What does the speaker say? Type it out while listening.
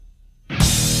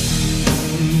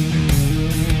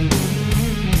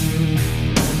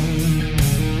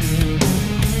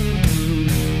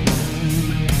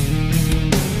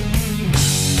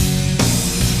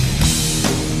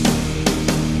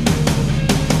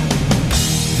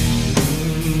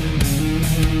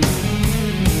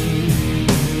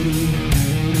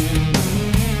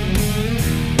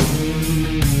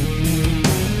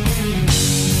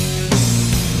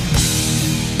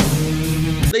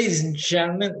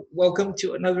gentlemen, welcome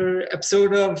to another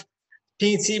episode of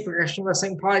PNC Progression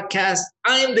Wrestling Podcast.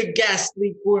 I am the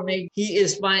ghastly gourmet. He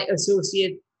is my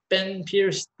associate, Ben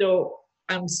Pierce, though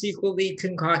I'm secretly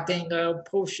concocting a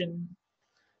potion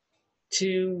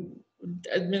to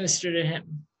administer to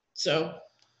him. So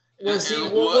we'll see.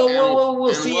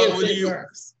 We'll see if it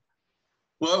works.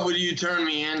 What would you turn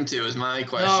me into is my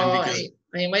question.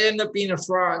 I might end up being a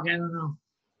frog. I don't know.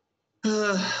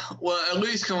 Well, at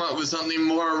least come up with something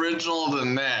more original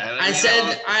than that. I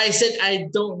said I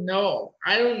don't know.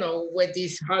 I don't know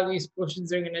how these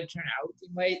potions are gonna turn out. You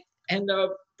might end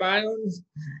up bound.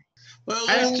 Well,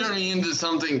 at least turn me into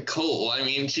something cool. I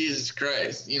mean, Jesus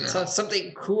Christ, you know. So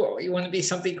something cool. You want to be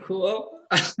something cool?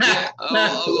 Yeah, of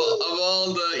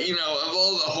all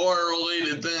the horror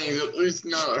related things, at least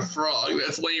not a frog.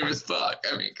 That's lame as fuck.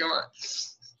 I mean, come on.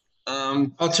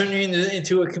 I'll turn you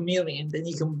into a chameleon, then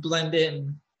you can blend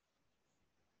in.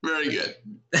 Very good.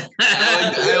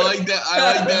 I like that.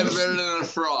 I like that better than a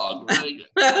frog. Very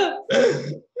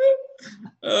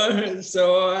good.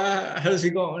 So how's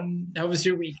it going? How was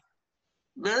your week?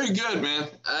 Very good, man.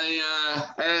 I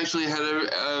actually had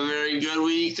a very good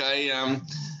week.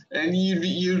 And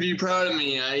you'd be proud of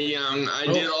me. I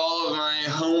did all of my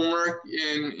homework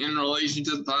in relation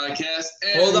to the podcast.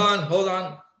 Hold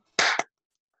on.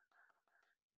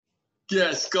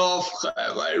 Yes, golf clap.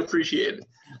 I appreciate it.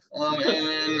 And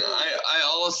then I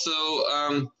also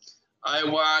I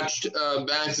watched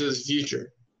Back to the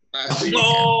Future last week.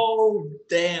 Oh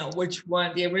damn! Which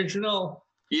one? The original?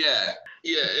 Yeah.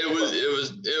 It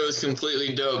was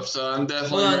completely dope. So I'm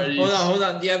definitely ready. Hold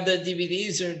on. Do you have the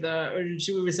DVDs or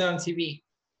should we was on TV?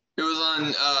 It was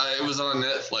on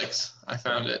Netflix. I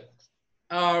found it.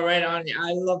 Oh, right on.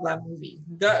 I love that movie.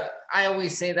 I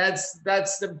always say that's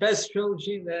the best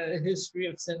trilogy in the history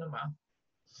of cinema.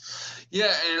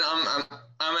 Yeah, and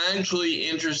I'm actually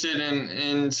interested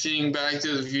in seeing Back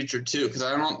to the Future too, because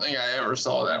I don't think I ever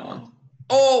saw that one.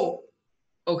 Oh,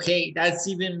 okay. That's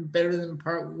even better than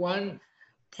part one.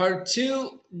 Part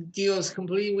two deals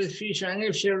completely with future. I'm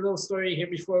going to share a little story here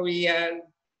before we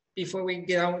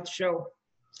get on with the show.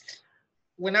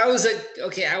 When I was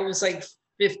I was like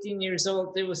 15 years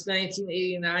old. It was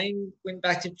 1989 when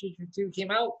Back to the Future 2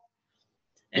 came out.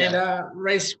 And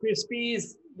Rice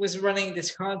Krispies was running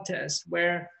this contest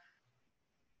where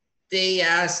they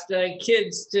asked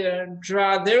kids to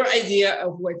draw their idea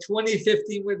of what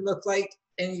 2050 would look like,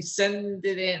 and you send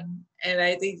it in. And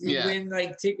I think you win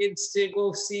like tickets to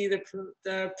go see the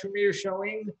premiere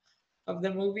showing of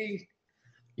the movie.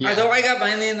 Yeah. Although I got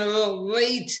mine in a little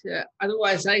late,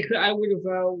 otherwise I would have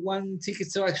won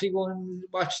tickets to actually go and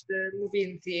watch the movie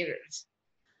in theaters.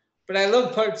 But I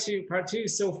love part two. Part two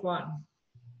is so fun.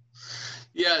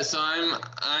 Yeah, so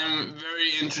I'm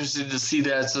very interested to see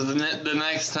that. So the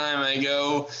next time I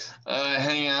go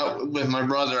hang out with my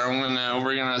brother,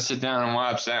 we're gonna sit down and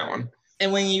watch that one.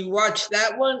 And when you watch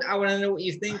that one, I want to know what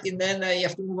you think, and then you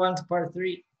have to move on to part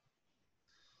three.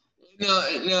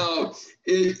 No.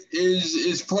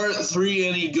 Is part three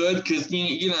any good? Because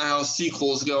you know how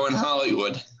sequels go in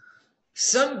Hollywood.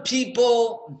 Some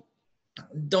people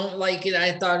don't like it.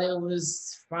 I thought it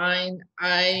was fine.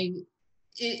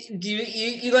 Do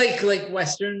you like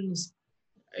westerns?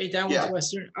 Are you down with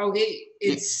western? Okay,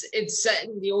 it's set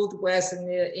in the Old West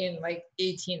in like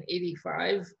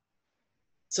 1885.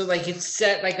 So like it's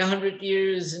set like 100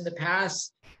 years in the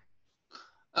past.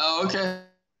 Oh, okay.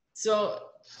 So.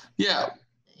 Yeah,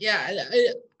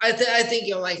 I think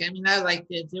you'll like it. I mean, I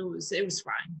liked it. It was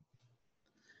fine.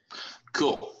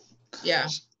 Cool. Yeah.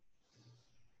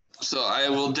 So I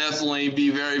will definitely be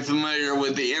very familiar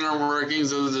with the inner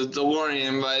workings of the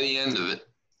DeLorean by the end of it,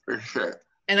 for sure.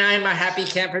 And I'm a happy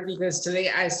camper because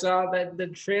today I saw that the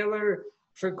trailer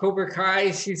for Cobra Kai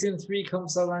season 3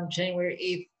 comes out on January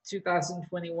 8th,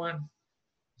 2021.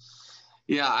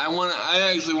 Yeah,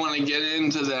 I actually want to get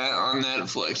into that on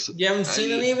Netflix. You haven't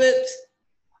seen any of it?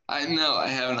 No, I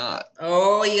have not.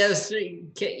 Oh, yes.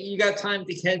 You got time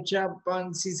to catch up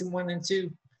on season 1 and 2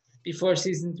 before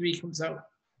season 3 comes out.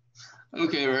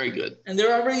 Okay, very good. And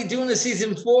they're already doing a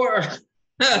season 4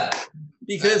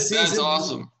 because that's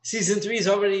awesome. Season 3 has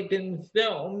already been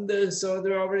filmed, so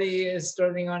they're already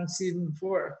starting on season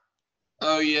 4.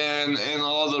 Oh, yeah, and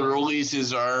all the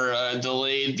releases are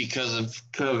delayed because of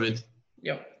COVID.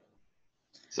 Yep.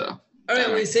 So. All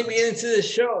right, we say we get into the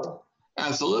show.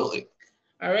 Absolutely.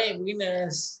 All right, we're gonna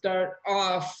start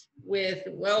off with.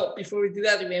 Well, before we do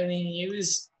that, do we have any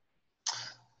news?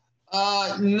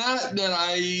 Not that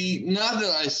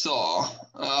I saw.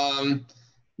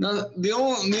 The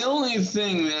only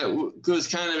thing that was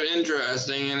kind of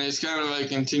interesting, and it's kind of a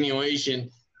continuation,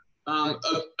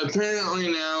 Apparently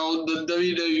now the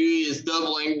WWE is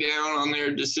doubling down on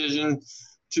their decision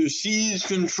to seize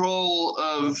control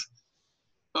of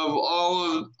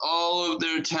all of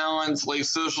their talents, like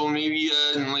social media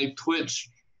and like Twitch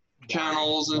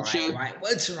channels and shit. Why?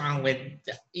 What's wrong with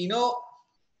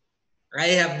I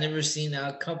have never seen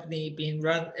a company being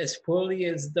run as poorly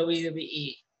as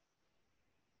WWE.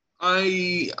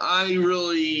 I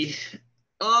really,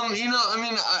 on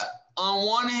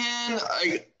one hand,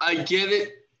 I get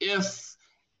it if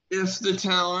the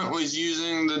talent was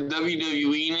using the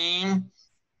WWE name,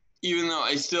 even though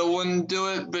I still wouldn't do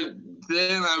it, but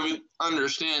then I would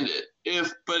understand it.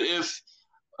 If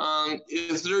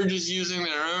they're just using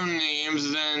their own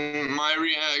names, then my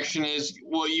reaction is,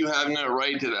 well, you have no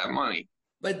right to that money.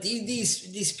 But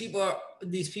these people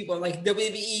like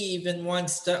WWE even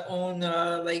wants to own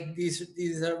like these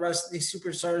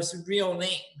superstars' real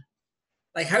name.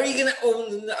 Like, how are you gonna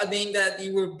own a name that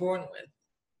you were born with?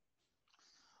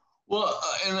 Well,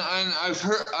 and I've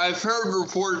heard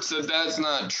reports that that's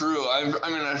not true. I've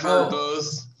heard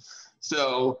both.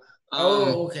 So.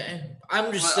 Okay.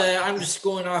 I'm just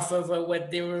going off of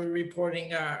what they were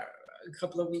reporting a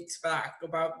couple of weeks back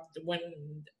about when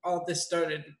all this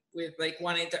started with like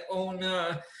wanting to own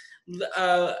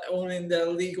owning the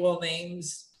legal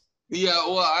names. Yeah,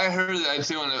 well, I heard that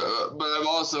too, but I've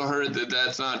also heard that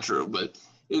that's not true. But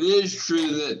it is true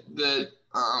that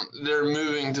they're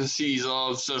moving to seize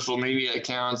all of social media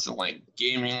accounts and like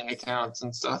gaming accounts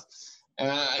and stuff.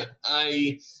 And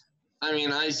I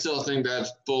still think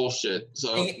that's bullshit.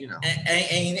 So and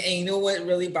you know what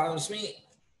really bothers me?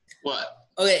 What?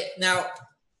 Okay, now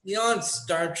on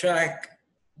Star Trek,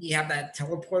 you have that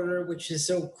teleporter, which is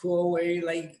so cool, where you,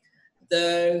 like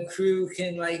the crew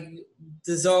can like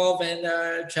dissolve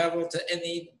and travel to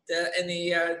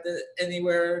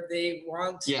anywhere they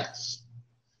want. Yes.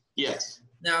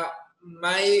 Now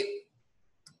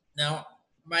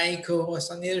my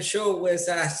co-host on the other show was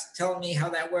telling me how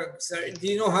that works. So, do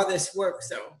you know how this works,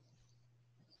 though?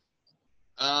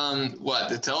 What,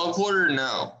 the teleporter?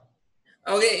 No.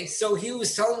 Okay, so he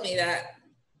was telling me that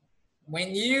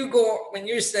when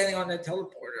you're standing on the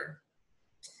teleporter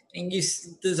and you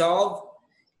dissolve,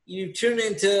 you turn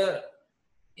into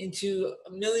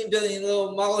a million billion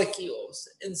little molecules,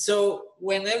 and so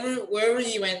wherever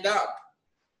you end up,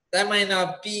 that might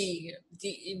not be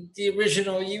the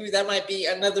original you. That might be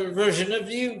another version of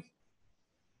you.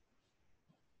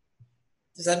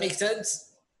 Does that make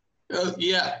sense?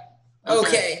 Yeah.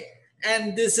 Okay.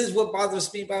 And this is what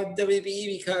bothers me about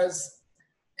WWE, because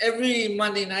every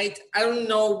Monday night, I don't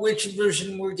know which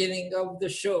version we're getting of the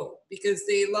show, because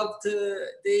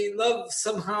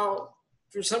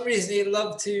for some reason, they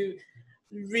love to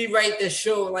rewrite the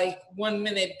show like 1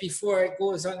 minute before it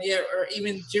goes on the air, or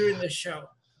even during the show.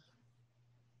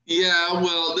 Yeah,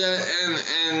 well,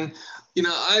 and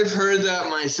I've heard that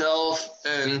myself,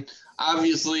 and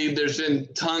obviously there's been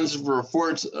tons of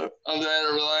reports of that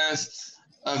over the last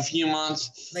few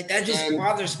months. Like, that just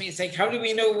bothers me. It's like, how do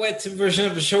we know what version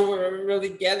of the show we're really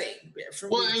getting?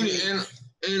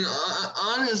 And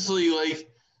honestly, like,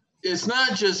 it's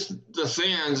not just the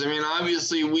fans. I mean,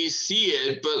 obviously we see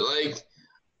it, but like,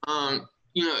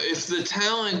 if the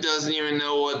talent doesn't even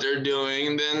know what they're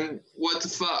doing, then what the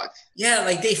fuck? Yeah,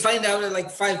 like they find out at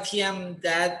like 5 p.m.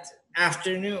 that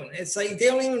afternoon. It's like they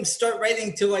don't even start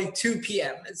writing till like 2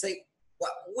 p.m. It's like,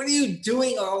 what are you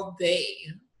doing all day?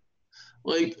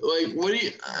 Like what do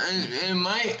you? And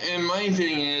my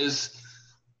thing is,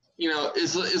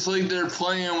 it's like they're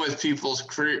playing with people's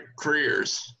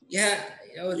careers. Yeah,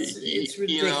 it's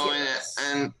ridiculous.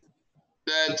 And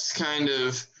that's kind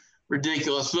of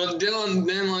ridiculous. But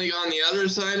then like on the other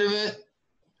side of it,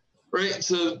 right?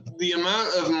 So the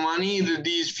amount of money that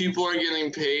these people are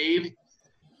getting paid,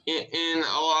 in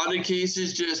a lot of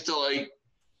cases, just to like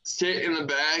sit in the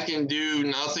back and do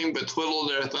nothing but twiddle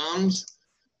their thumbs.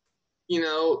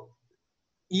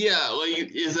 Yeah,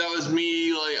 like if that was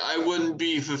me, like I wouldn't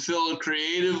be fulfilled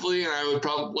creatively, and I would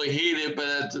probably hate it.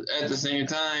 But at the same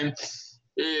time,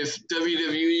 if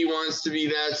WWE wants to be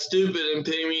that stupid and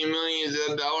pay me millions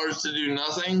of dollars to do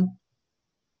nothing,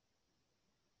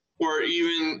 or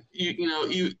even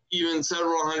even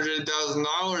several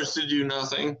 $100,000 to do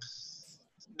nothing,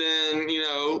 then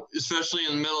especially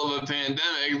in the middle of a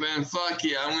pandemic, then fuck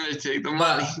yeah, I'm gonna take the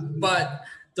money. But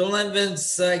don't let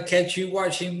Vince catch you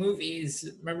watching movies.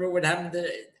 Remember what happened to?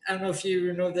 I don't know if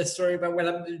you know the story about what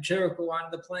happened to Jericho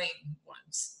on the plane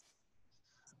once.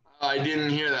 I didn't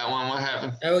hear that one. What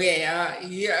happened? Okay,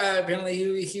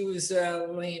 apparently he was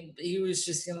laying. He was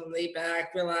just gonna lay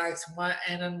back, relax,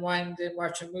 and unwind and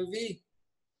watch a movie.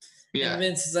 Yeah. And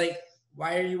Vince is like,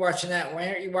 Why are you watching that? Why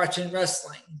aren't you watching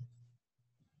wrestling?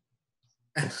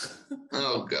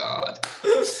 Oh God.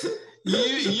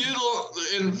 You don't,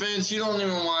 and Vince, you don't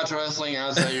even watch wrestling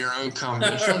outside your own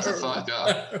company. Shut the fuck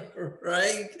up.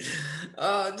 Right?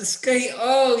 This guy,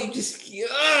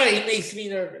 he makes me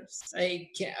nervous. I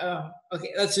can't,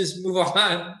 okay, let's just move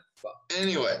on.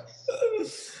 Anyway.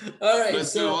 All right.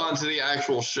 Let's move on to the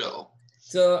actual show.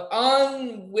 So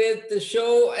on with the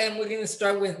show, and we're going to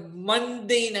start with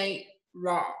Monday Night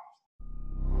Raw.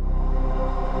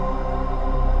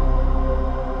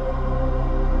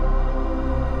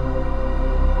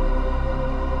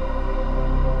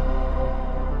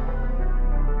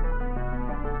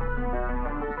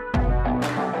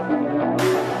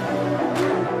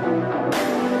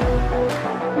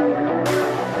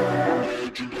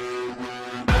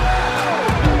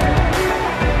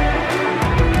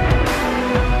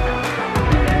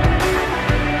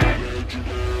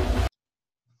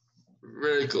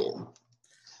 Very cool.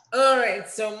 All right,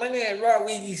 so Monday Night Raw,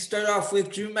 we start off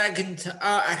with Drew McIntyre,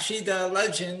 actually the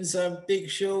legends of Big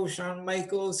Show, Shawn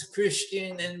Michaels,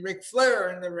 Christian, and Ric Flair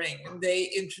are in the ring, and they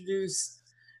introduce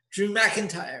Drew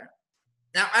McIntyre.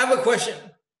 Now, I have a question.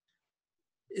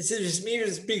 Is it just me or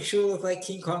does Big Show look like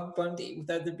King Kong Bundy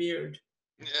without the beard?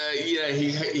 Yeah,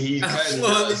 he kind of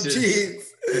does. Jeez.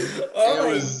 Oh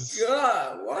my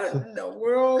God, what in the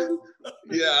world?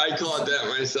 Yeah, I caught that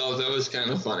myself. That was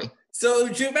kind of funny. So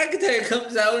Drew McIntyre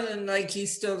comes out and like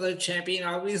he's still the champion,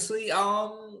 obviously.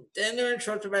 Then they're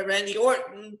interrupted by Randy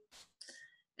Orton,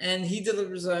 and he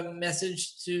delivers a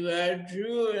message to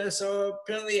Drew. So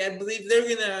apparently, I believe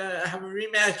they're gonna have a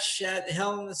rematch at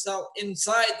Hell in the Cell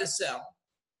inside the cell.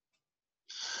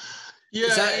 Yeah,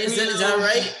 is that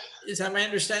right? Is that my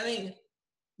understanding?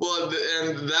 Well,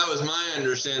 and that was my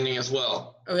understanding as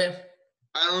well. Okay.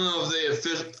 I don't know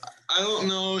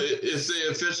if they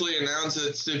officially announced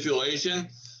that stipulation,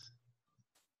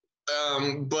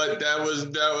 but that was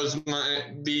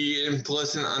the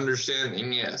implicit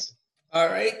understanding. Yes. All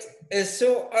right.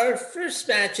 So our first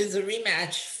match is a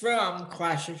rematch from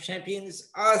Clash of Champions.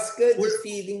 Asuka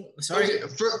defeating. Sorry.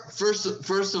 Okay,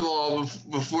 first of all,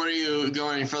 before you go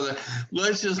any further,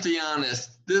 let's just be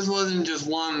honest. This wasn't just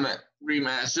one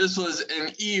rematch. This was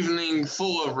an evening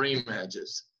full of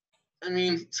rematches. I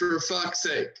mean, for fuck's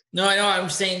sake. No, I know. I'm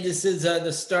saying this is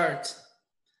the start.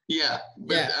 Yeah,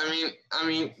 but yeah. I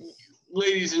mean,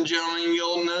 ladies and gentlemen,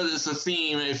 you'll notice a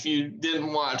theme if you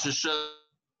didn't watch the show,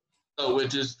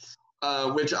 which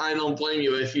I don't blame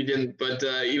you if you didn't. But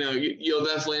you'll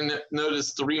definitely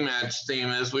notice the rematch theme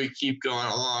as we keep going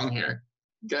along here.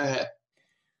 Go ahead.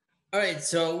 All right,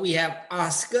 so we have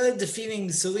Asuka defeating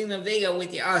Zelina Vega with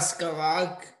the Asuka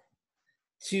Lock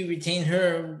to retain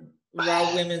her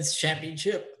Raw Women's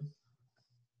Championship.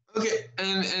 Okay,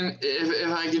 and if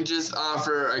I could just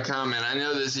offer a comment, I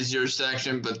know this is your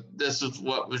section, but this is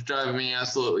what was driving me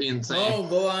absolutely insane. Oh,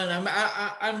 go on.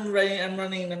 I'm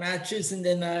running the matches, and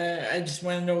then I just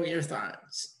want to know what your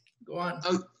thoughts. Go on.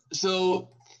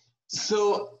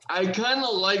 So I kind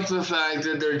of like the fact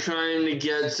that they're trying to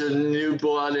get some new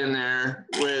blood in there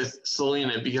with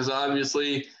Zelina, because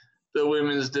obviously the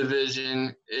women's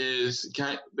division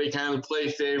they kind of play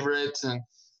favorites, and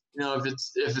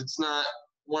if it's not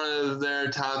one of their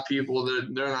top people,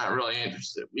 they're not really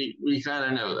interested. We kind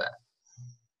of know that.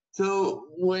 So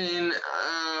when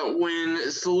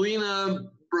Zelina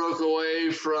broke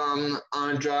away from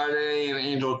Andrade and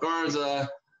Angel Garza,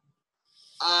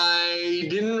 I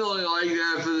didn't really like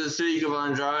that for the sake of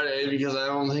Andrade, because I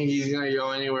don't think he's going to go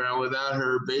anywhere without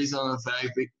her, based on the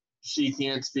fact that he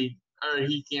can't speak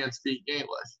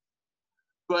English.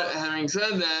 But having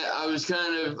said that, I was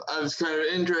kind of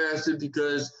interested,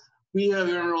 because we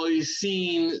haven't really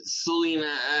seen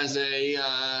Zelina as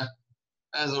a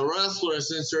wrestler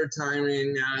since her time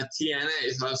in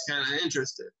TNA, so I was kind of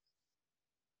interested.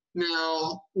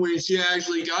 Now, when she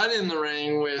actually got in the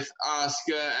ring with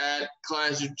Asuka at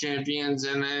Clash of Champions,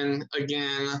 and then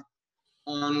again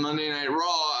on Monday Night Raw,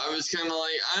 I was kind of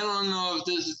like, I don't know if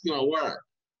this is going to work.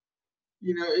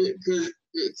 Because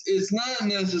it's not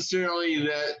necessarily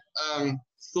that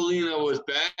Zelina was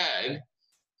bad.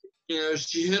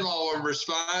 She hit all of her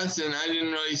spots, and I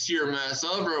didn't really see her mess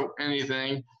up or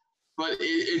anything. But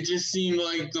it just seemed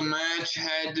like the match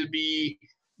had to be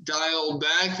dialed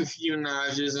back a few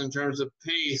notches in terms of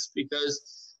pace, because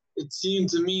it seemed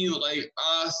to me like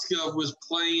Asuka was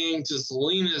playing to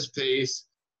Zelina's pace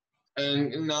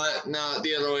and not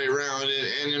the other way around.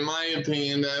 And in my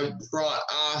opinion, that brought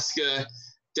Asuka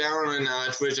down a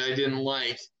notch, which I didn't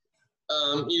like.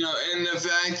 And the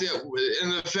fact that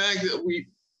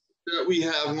we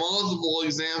have multiple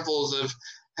examples of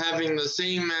having the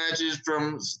same matches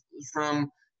from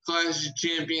Clash of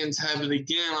Champions happen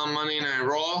again on Monday Night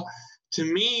Raw.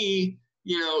 To me,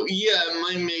 yeah,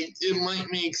 it might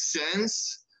make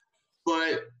sense,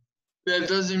 but that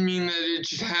doesn't mean that it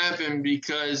should happen,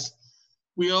 because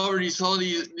we already saw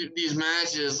these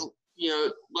matches,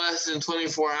 less than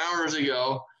 24 hours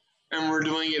ago, and we're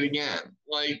doing it again.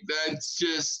 Like, that's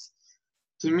just,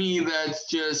 to me, that's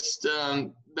just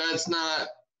that's not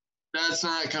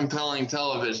compelling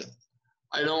television.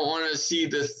 I don't want to see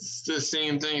the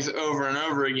same things over and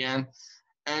over again,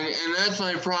 and that's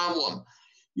my problem,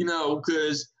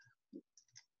 because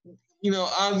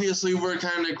obviously we're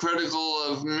kind of critical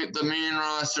of the main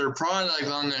roster product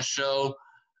on this show,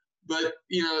 but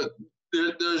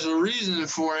there's a reason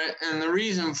for it, and the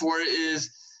reason for it is,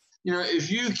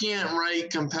 if you can't write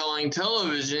compelling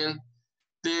television,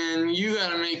 then you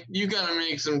gotta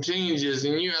make some changes,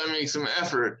 and you gotta make some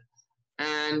effort.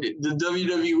 And the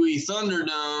WWE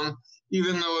Thunderdome,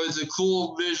 even though it's a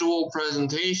cool visual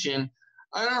presentation,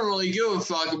 I don't really give a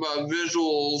fuck about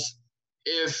visuals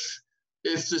if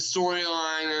the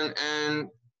storyline and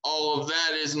all of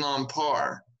that isn't on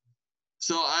par.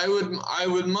 So I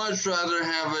would much rather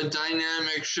have a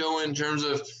dynamic show in terms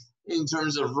of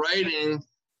writing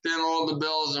than all the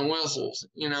bells and whistles,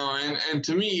 and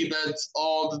to me, that's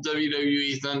all the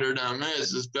WWE Thunderdome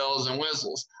is bells and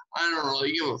whistles. I don't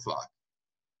really give a fuck.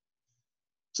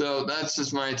 So that's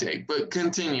just my take, but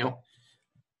continue.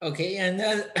 Okay, and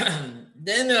then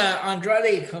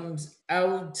Andrade comes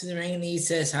out to the ring and he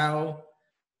says how,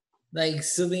 like,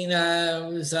 Selena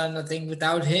was nothing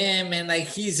without him, and like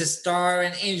he's a star,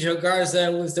 and Angel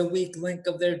Garza was the weak link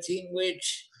of their team.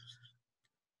 Which,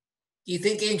 do you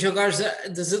think does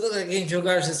it look like Angel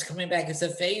Garza is coming back as a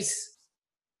face?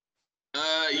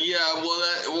 Yeah,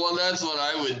 well, that's what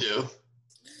I would do.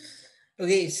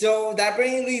 Okay, so that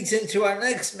leads into our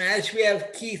next match. We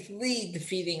have Keith Lee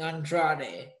defeating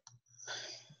Andrade.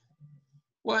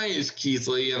 Why is Keith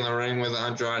Lee in the ring with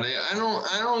Andrade? I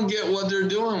don't get what they're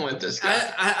doing with this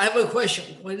guy. I have a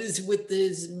question. What is with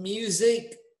his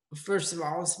music? First of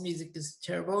all, his music is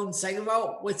terrible. And second of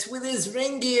all, what's with his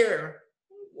ring gear?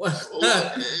 Well,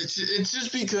 it's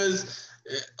just because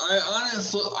I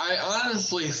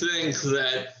honestly think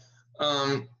that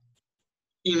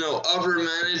upper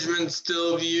management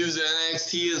still views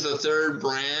NXT as a third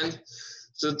brand.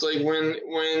 So it's like when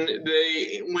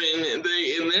they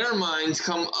in their minds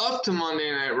come up to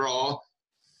Monday Night Raw,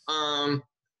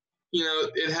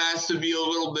 it has to be a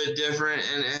little bit different,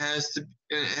 and it has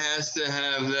to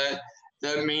have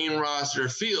that main roster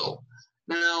feel.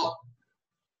 Now,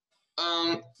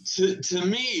 to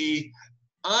me,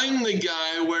 I'm the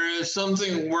guy where if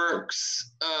something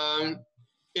works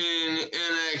in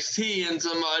NXT and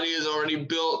somebody has already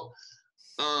built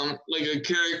like a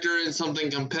character and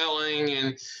something compelling,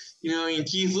 and in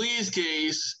Keith Lee's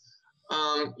case,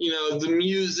 the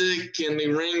music and the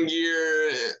ring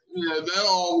gear, that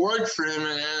all worked for him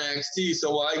in NXT.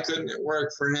 So why couldn't it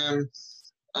work for him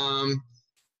on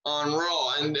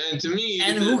Raw? And to me,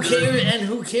 and who cares? And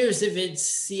who cares if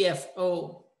it's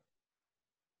CFO?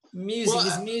 Music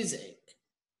is music.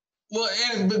 Well,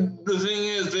 but the thing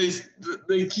is,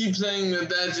 they keep saying that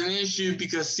that's an issue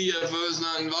because CFO is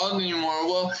not involved anymore.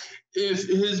 Well, if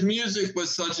his music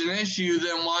was such an issue,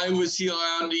 then why was he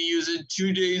allowed to use it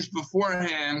 2 days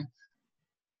beforehand?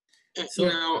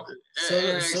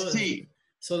 NXT.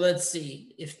 So let's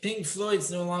see. If Pink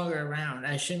Floyd's no longer around,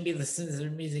 I shouldn't be listening to their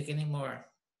music anymore.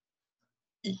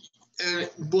 And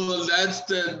well, that's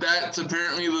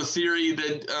apparently the theory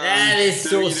that that is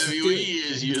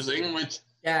WWE is using, which.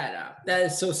 Yeah, that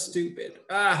is so stupid.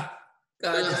 God,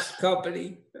 this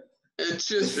company. It's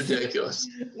just ridiculous.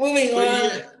 Moving on.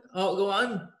 Yeah, go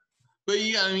on. But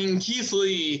yeah, I mean, Keith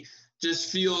Lee just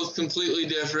feels completely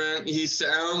different. He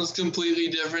sounds completely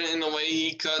different in the way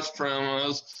he cuts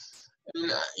promos.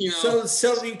 And, So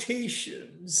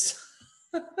salutations.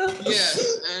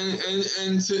 Yes,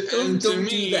 and to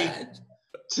me,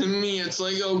 to me, it's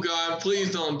like, oh God,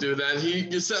 please don't do that.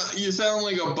 You sound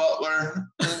like a butler.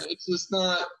 It's just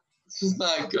not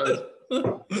good.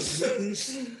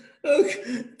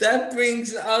 Okay, that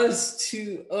brings us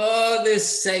to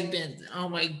this segment. Oh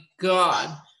my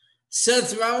God.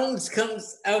 Seth Rollins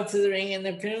comes out to the ring, and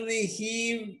apparently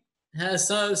he has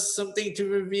something to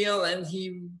reveal, and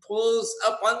he pulls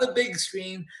up on the big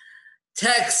screen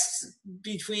text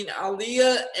between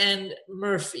Aaliyah and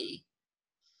Murphy.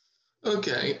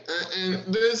 Okay,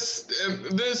 and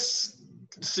this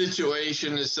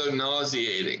situation is so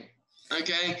nauseating.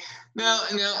 Okay, now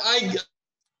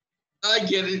I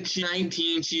get it. She's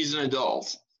 19. She's an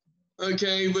adult.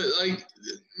 Okay, but like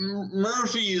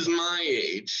Murphy is my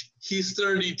age. He's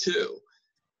 32.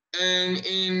 And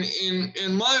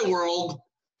in my world,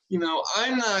 you know,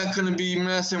 I'm not going to be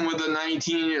messing with a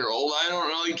 19-year-old. I don't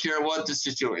really care what the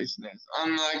situation is.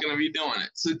 I'm not going to be doing it.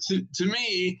 So to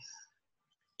me,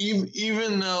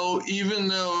 even though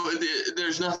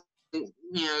there's nothing,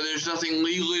 you know, there's nothing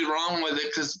legally wrong with it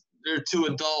because they're two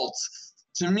adults.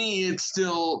 To me, it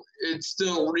still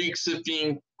reeks of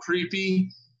being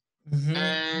creepy,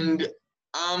 and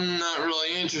I'm not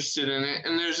really interested in it.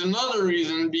 And there's another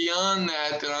reason beyond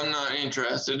that I'm not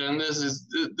interested, and this is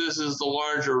the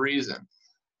larger reason.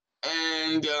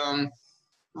 And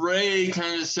Ray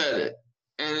kind of said it,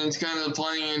 and it's kind of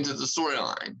playing into the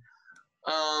storyline.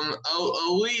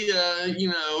 Aaliyah, you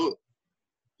know,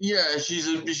 yeah, she's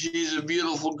a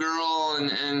beautiful girl,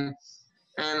 and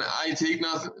I take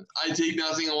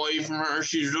nothing away from her.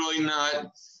 She's really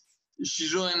not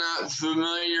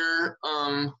familiar,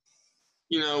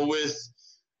 you know, with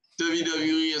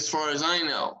WWE as far as I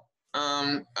know,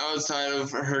 outside of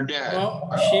her dad.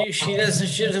 Well, she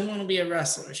doesn't want to be a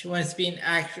wrestler. She wants to be an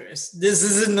actress. This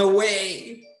isn't the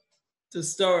way to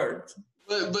start.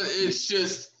 But it's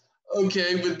just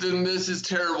okay. But then this is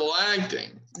terrible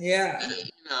acting. Yeah.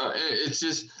 You know, it's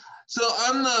just. So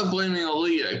I'm not blaming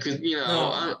Aaliyah because, you know,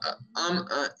 no. I'm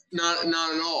not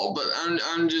at all. But I'm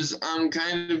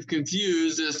kind of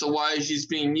confused as to why she's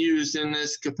being used in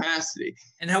this capacity.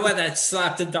 And how about that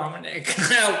slap to Dominic?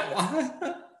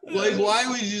 Like, why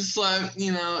would you slap?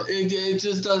 You know, it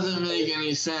just doesn't make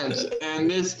any sense.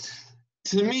 And this,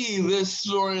 to me, this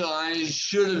storyline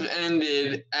should have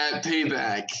ended at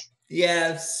Payback.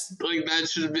 Yes. Like that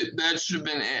should have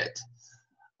been it.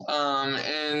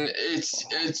 And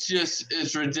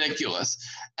it's ridiculous.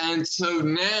 And so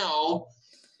now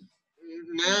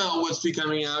what's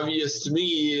becoming obvious to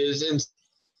me is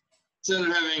instead of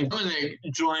having Dominic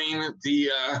join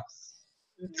the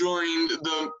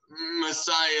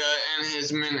Messiah and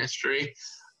his ministry,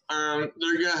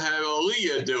 they're gonna have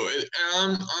Aaliyah do it.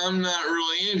 And I'm not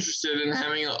really interested in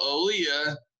having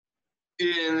Aaliyah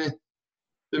in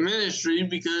the ministry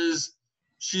because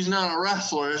she's not a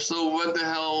wrestler, so what the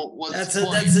hell? That's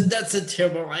a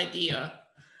terrible idea.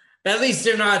 But at least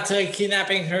they're not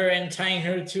kidnapping her and tying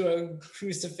her to a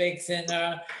crucifix and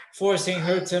forcing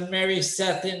her to marry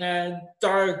Seth in a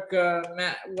dark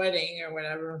wedding or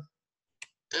whatever.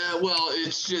 Well,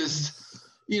 it's just,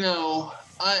 you know,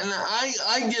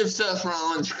 I give Seth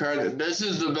Rollins credit. This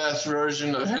is the best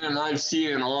version of him I've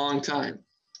seen in a long time.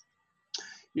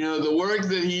 You know, the work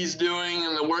that he's doing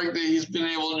and the work that he's been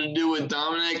able to do with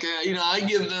Dominic, you know, I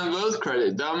give them both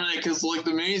credit. Dominic has looked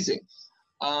amazing.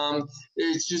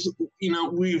 It's just, you know,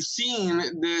 we've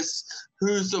seen this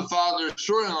Who's the Father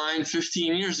storyline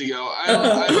 15 years ago.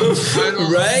 Right?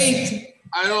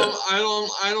 I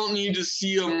don't need to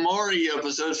see a Maury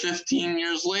episode 15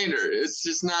 years later. It's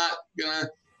just not gonna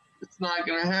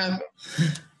happen.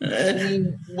 I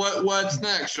mean, what's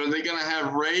next? Are they gonna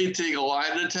have Ray take a lie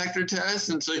detector test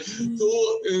and say,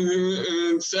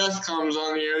 and Seth comes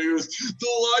on the air, he goes, the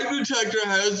lie detector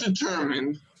has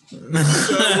determined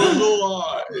that was a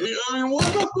lie. I mean,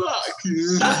 what the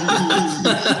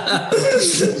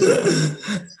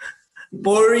fuck?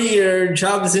 Maury or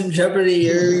Jobs in Jeopardy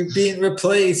are being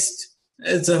replaced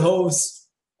as a host.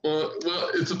 Well,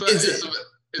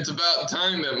 it's about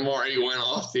time that Maury went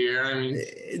off the air. I mean,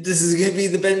 this is gonna be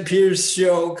the Ben Pierce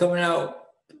show coming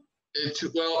out.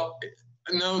 No,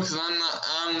 because I'm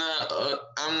not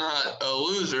a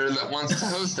loser that wants to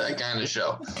host that kind of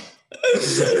show.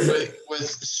 with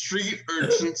street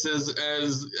urchins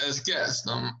as guests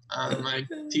on my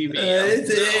TV.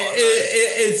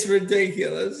 It's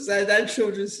ridiculous. That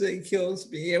show just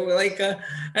kills me. And I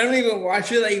don't even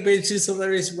watch it. But it's just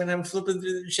hilarious when I'm flipping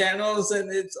through the channels and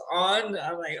it's on.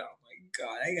 I'm like, oh my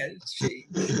god, I gotta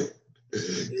change.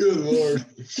 Good Lord.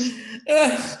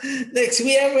 Next,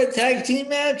 we have a tag team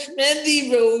match: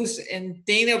 Mandy Rose and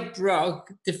Dana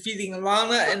Brooke defeating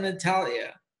Lana and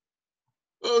Natalya.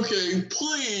 Okay,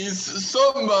 please,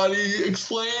 somebody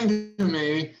explain to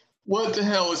me what the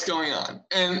hell is going on.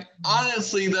 And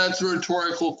honestly, that's a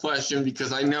rhetorical question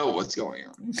because I know what's going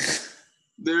on.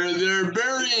 They're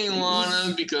burying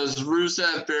Lana because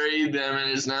Rusev buried them and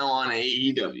is now on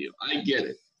AEW. I get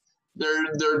it.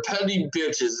 They're petty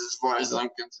bitches as far as I'm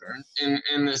concerned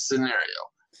in this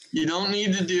scenario. You don't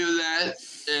need to do that,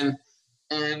 and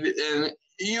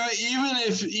even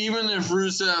if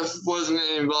Rusev wasn't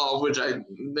involved, which I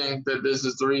think that this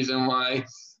is the reason why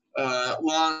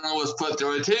Lana was put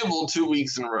through a table 2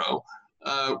 weeks in a row,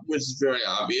 which is very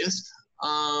obvious.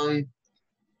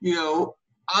 You know,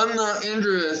 I'm not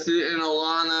interested in a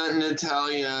Lana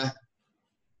Natalya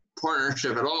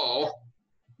partnership at all,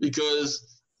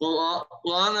 because Lana,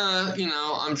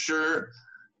 I'm sure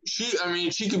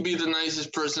she could be the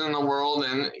nicest person in the world,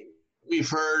 and we've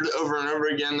heard over and over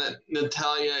again that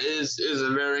Natalya is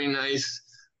a very nice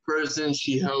person.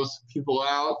 She helps people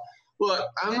out. But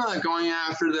I'm not going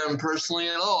after them personally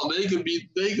at all. They could be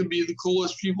the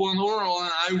coolest people in the world,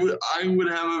 and I would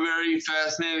have a very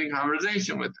fascinating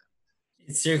conversation with them.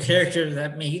 It's their character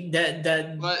that made that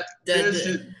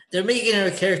they're making her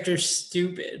character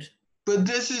stupid. But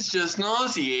this is just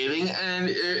nauseating, and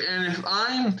if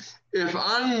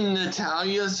I'm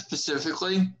Natalya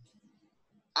specifically,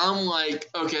 I'm like,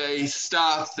 okay,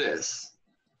 stop this.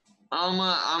 I'm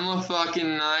a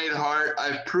fucking Neidhart.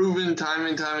 I've proven time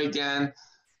and time again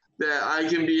that I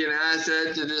can be an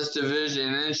asset to this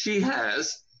division, and she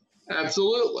has,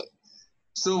 absolutely.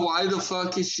 So why the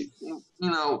fuck is she,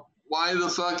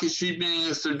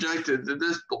 being subjected to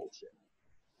this bullshit?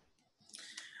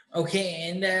 Okay,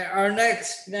 and our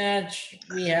next match,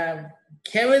 we have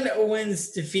Kevin Owens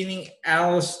defeating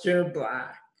Aleister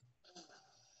Black.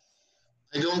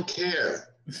 I don't care.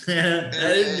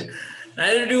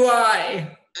 Neither do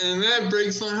I. And that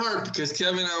breaks my heart, because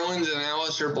Kevin Owens and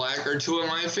Aleister Black are two of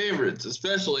my favorites,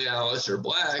 especially Aleister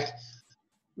Black. I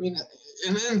mean,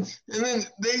 and then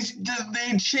they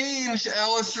changed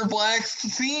Aleister Black's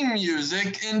theme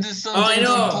music into something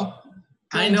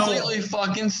completely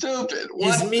fucking stupid.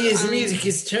 His music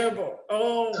is terrible.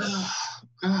 Oh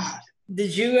God.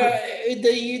 Did you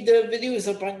the video is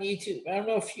up on YouTube? I don't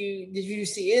know if did you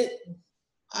see it?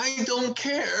 I don't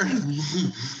care.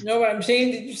 No, but I'm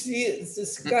saying, did you see it? It's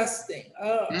disgusting.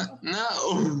 No.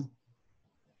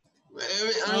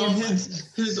 I mean,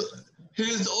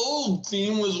 his old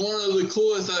theme was one of the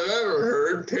coolest I've ever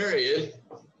heard. Period.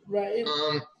 Right.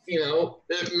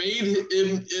 It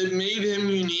made him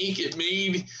unique.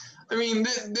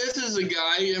 This is a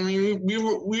guy. I mean,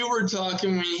 we were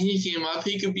talking when he came up.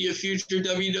 He could be a future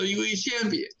WWE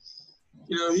champion.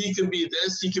 He could be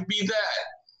this. He could be that.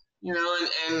 And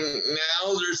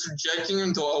now they're subjecting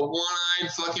him to a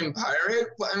one-eyed fucking pirate.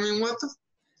 I mean, what the?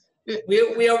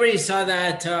 We already saw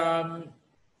that in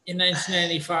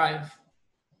 1995.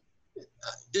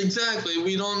 Exactly.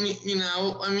 We don't.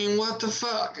 What the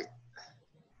fuck?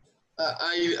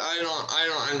 I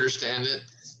don't understand it.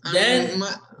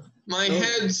 My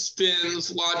head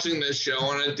spins watching this show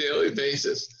on a daily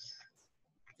basis.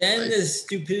 Then the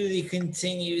stupidity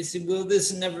continues. Will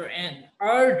this never end?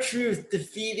 R-Truth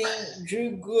defeating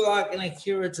Drew Gulak and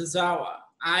Akira Tozawa.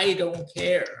 I don't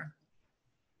care.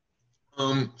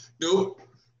 Nope.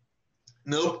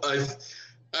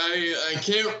 I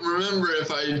can't remember if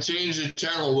I changed the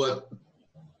channel, but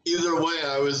either way,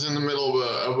 I was in the middle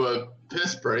of a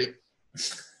piss break.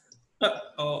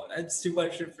 Oh, that's too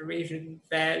much information,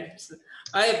 fans.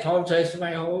 I apologize for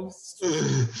my host.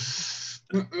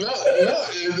 No,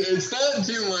 it's not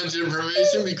too much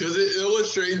information, because it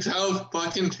illustrates how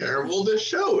fucking terrible this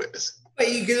show is. But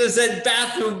you could have said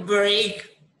bathroom break.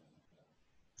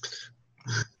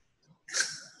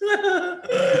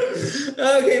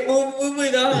 Okay,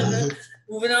 moving on.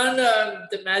 Moving on to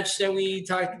the match that we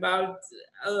talked about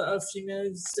a few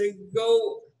minutes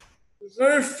ago.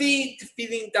 Murphy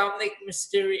defeating Dominic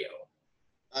Mysterio.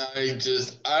 I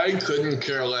couldn't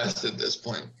care less at this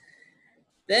point.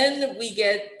 Then we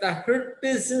get the Hurt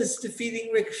Business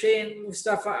defeating Ricochet and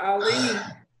Mustafa Ali.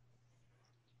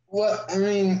 Well,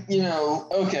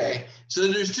 okay. So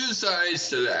there's two sides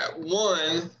to that.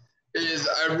 One is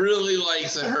I really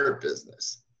like the Hurt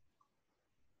Business.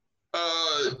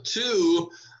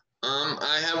 Two,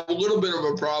 I have a little bit of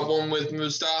a problem with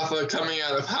Mustafa coming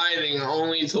out of hiding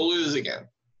only to lose again.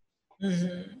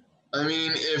 Mm-hmm. I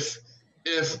mean, if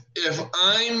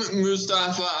I'm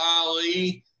Mustafa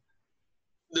Ali,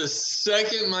 the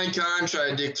second my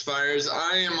contract expires,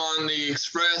 I am on the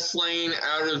express lane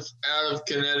out of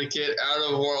Connecticut, out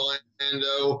of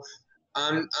Orlando.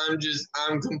 I'm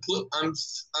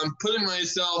putting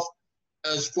myself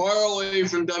as far away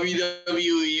from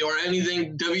WWE or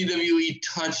anything WWE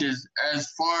touches as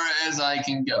far as I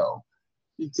can go,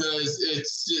 because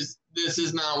this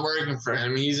is not working for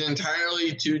him. He's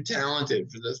entirely too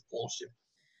talented for this bullshit.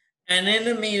 And in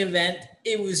the main event,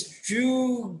 it was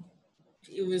Drew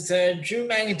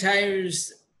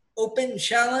McIntyre's open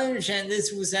challenge, and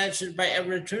this was answered by a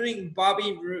returning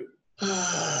Bobby Roode.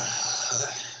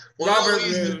 Robert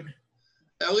Roode.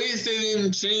 At least they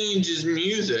didn't change his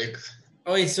music.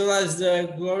 Oh, he still has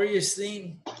the glorious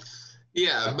theme.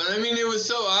 Yeah, but it was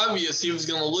so obvious he was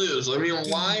going to lose. Why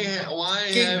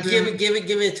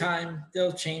give it time?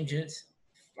 They'll change it.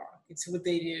 Fuck, it's what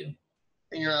they do.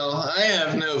 I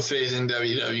have no faith in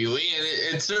WWE,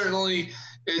 and it certainly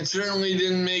it certainly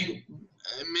didn't make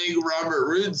Robert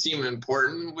Roode seem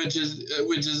important, which is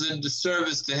a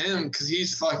disservice to him because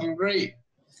he's fucking great.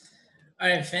 All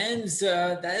right, fans,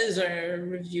 that is our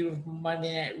review of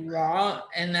Monday Night Raw.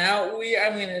 And now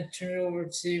I'm going to turn it over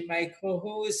to my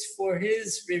co-host for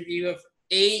his review of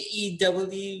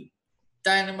AEW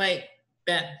Dynamite,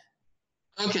 Ben.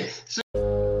 Okay. So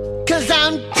 'cause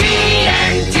I'm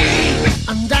TNT,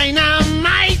 I'm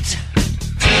Dynamite,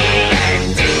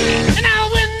 TNT, and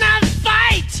I'll win the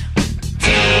fight,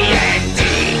 TNT,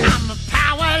 I'm a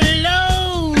power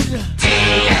load,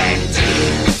 TNT,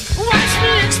 watch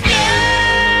me explode.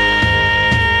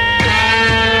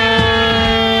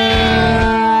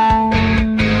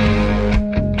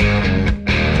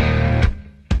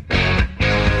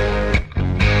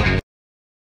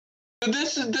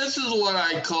 This is what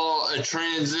I call a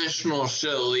transitional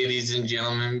show, ladies and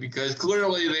gentlemen, because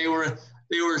clearly they were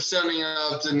setting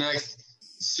up the next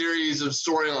series of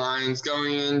storylines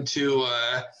going into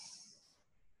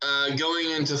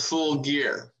Full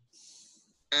Gear,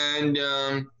 and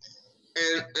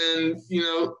you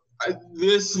know,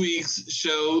 this week's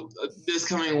show, this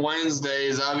coming Wednesday,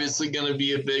 is obviously going to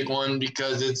be a big one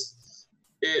because it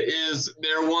is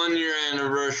their 1 year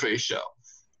anniversary show.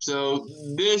 So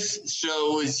this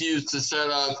show is used to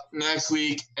set up next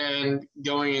week and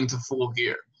going into Full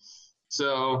Gear.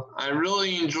 So I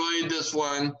really enjoyed this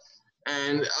one,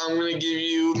 and I'm going to give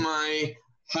you my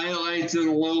highlights and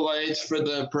lowlights for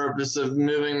the purpose of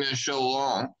moving this show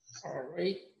along. All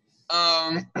right.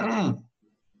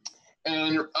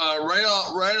 And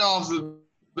right off the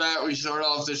bat, we start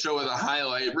off the show with a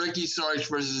highlight: Ricky Starks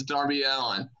versus Darby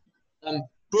Allin.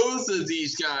 Both of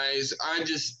these guys,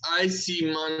 I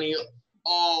see money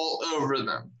all over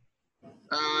them.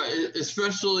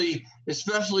 Especially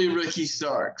Ricky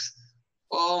Starks.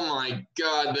 Oh my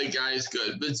God, the guy's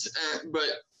good. But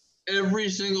every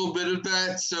single bit of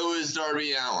that, so is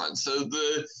Darby Allin. So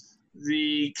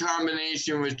the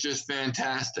combination was just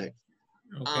fantastic.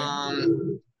 Okay.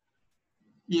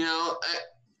 You know,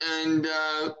 and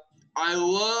I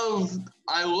love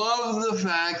the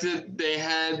fact that they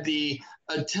had the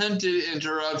attempted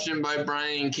interruption by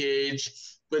Brian Cage,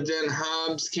 but then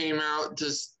Hobbs came out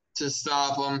to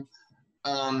stop him.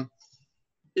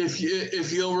 If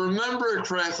you'll remember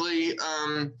correctly,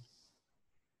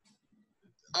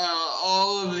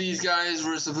 all of these guys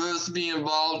were supposed to be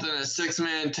involved in a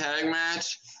 6-man tag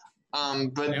match,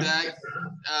 but that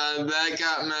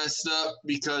got messed up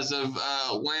because of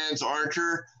Lance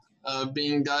Archer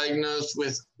being diagnosed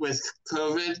with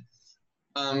COVID.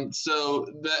 So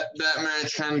that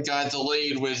match kind of got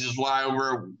delayed, which is why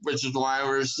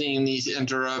we're seeing these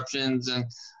interruptions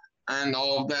and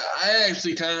all of that. I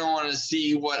actually kind of want to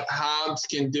see what Hobbs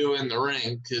can do in the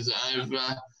ring, because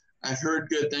I've heard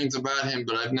good things about him,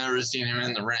 but I've never seen him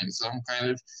in the ring, so I'm kind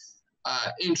of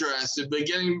interested. But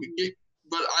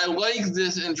I like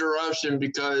this interruption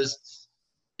because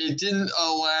it didn't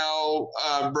allow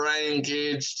Brian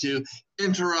Cage to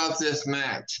interrupt this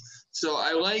match. So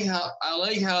I like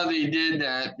how they did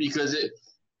that, because it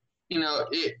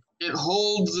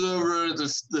holds over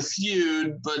the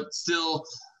feud, but still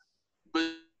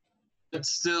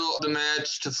the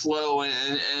match to flow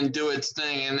and do its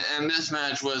thing. And this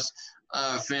match was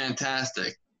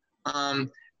fantastic. And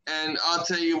I'll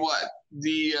tell you what,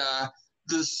 the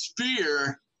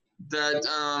spear that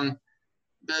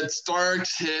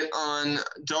Starks hit on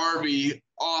Darby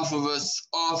off of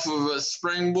a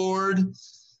springboard.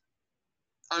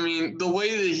 I mean, the way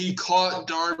that he caught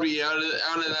Darby out of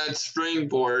that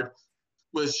springboard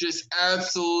was just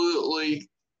absolutely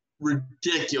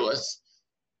ridiculous.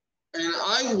 And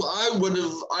I would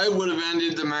have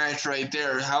ended the match right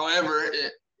there. However,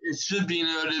 it should be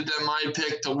noted that my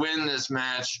pick to win this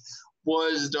match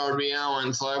was Darby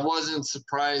Allin, so I wasn't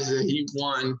surprised that he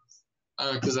won,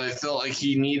 because I felt like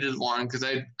he needed one, because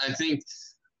I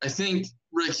think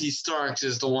Ricky Starks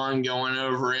is the one going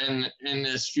over in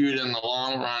this feud in the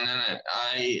long run, and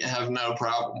I have no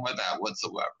problem with that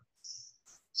whatsoever.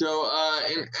 So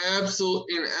an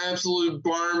absolute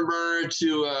barn burner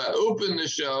to open the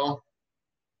show,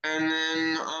 and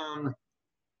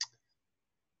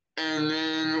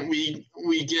then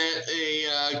we get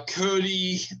a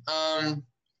Cody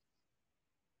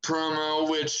promo,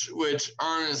 which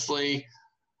honestly,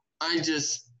 I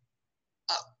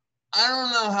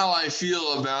don't know how I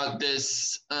feel about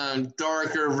this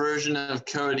darker version of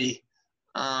Cody.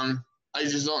 I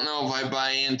just don't know if I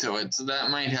buy into it. So that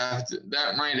might have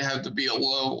to be a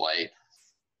low light.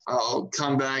 I'll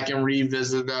come back and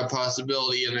revisit that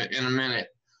possibility in a minute.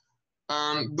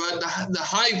 But the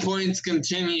high points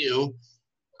continue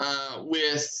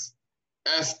with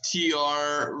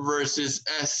FTR versus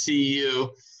SCU.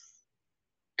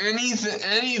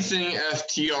 Anything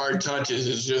FTR touches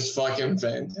is just fucking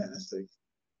fantastic.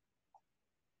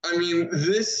 I mean,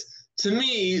 to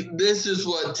me, this is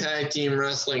what tag team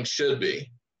wrestling should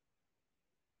be.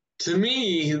 To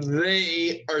me,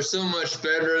 they are so much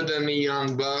better than the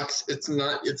Young Bucks. It's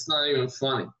not even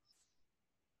funny.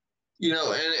 You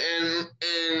know, and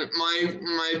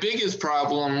my biggest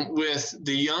problem with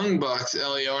the Young Bucks,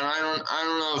 Elio, and I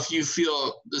don't know if you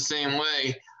feel the same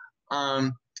way.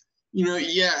 You know,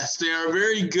 yes, they are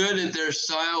very good at their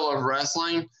style of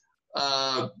wrestling,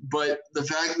 but the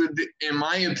fact that, in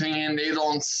my opinion, they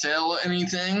don't sell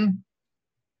anything,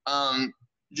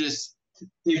 just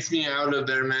takes me out of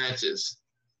their matches,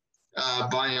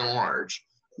 by and large.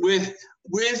 With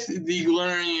the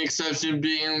glaring exception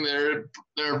being their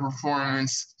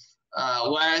performance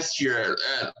last year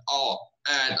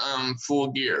at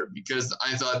Full Gear, because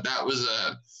I thought that was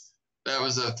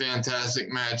a fantastic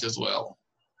match as well.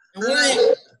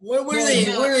 What are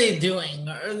they doing?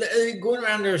 Are they going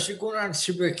around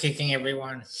super kicking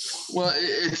everyone? Well,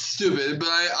 it's stupid, but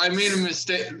I made a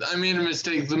mistake.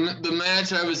 The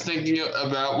match I was thinking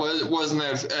about wasn't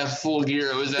at Full Gear.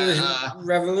 It was at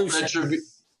Revolution.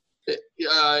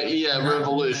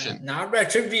 Revolution. Not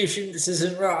Retribution. This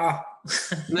isn't Raw.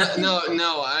 No,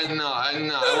 I know.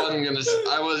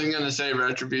 I wasn't gonna say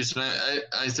Retribution.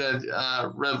 I said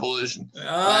Revolution.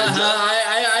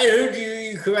 I heard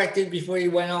you corrected before you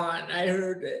went on. I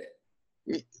heard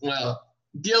it. Well,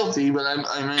 guilty, but I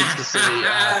meant to say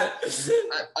I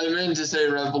meant to say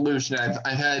Revolution.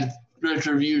 I've had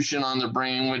Retribution on the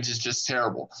brain, which is just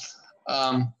terrible.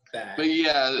 But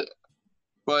yeah,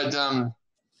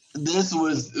 this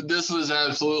was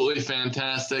absolutely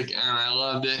fantastic, and I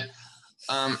loved it.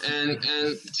 And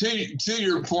to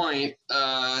your point,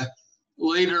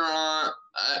 later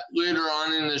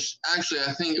on in this, actually,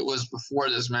 I think it was before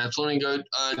this match. Let me go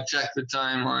check the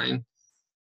timeline.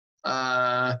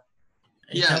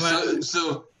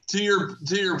 So to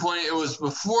your point, it was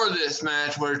before this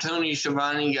match where Tony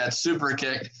Schiavone got super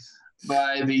kicked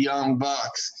by the Young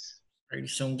Bucks. I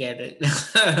just don't get it.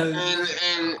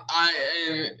 and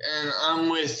I'm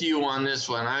with you on this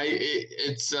one.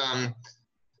 It's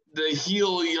the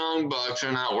heel Young Bucks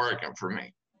are not working for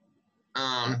me.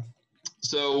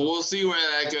 So we'll see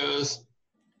where that goes.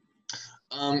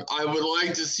 I would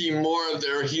like to see more of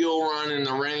their heel run in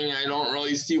the ring. I don't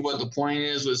really see what the point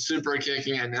is with super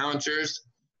kicking announcers.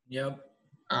 Yep.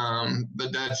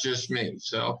 But that's just me.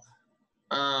 So,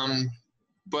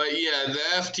 but yeah, the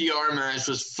FTR match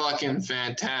was fucking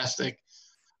fantastic.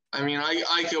 I mean,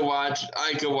 I could watch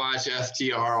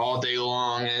FTR all day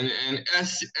long, and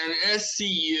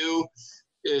SCU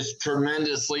is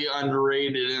tremendously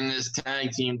underrated in this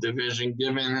tag team division,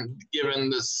 given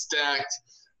the stacked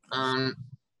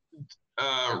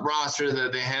roster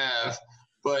that they have.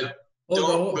 But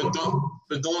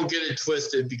don't get it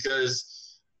twisted,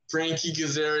 because Frankie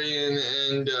Kazarian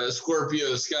and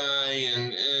Scorpio Sky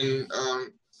and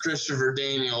Christopher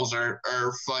Daniels are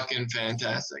fucking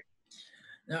fantastic.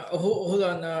 Now, hold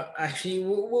on. Actually,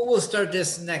 we'll start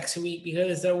this next week,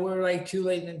 because we're like too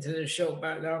late into the show.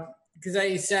 But because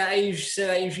I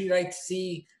usually like to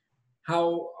see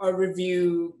how our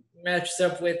review matches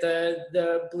up with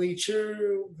the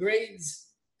Bleacher grades,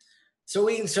 so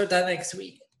we can start that next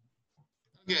week.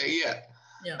 Okay.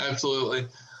 Yeah. Absolutely.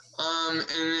 And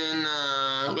then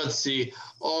let's see.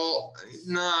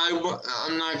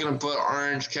 I'm not gonna put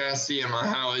Orange Cassidy in my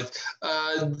highlights.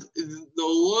 The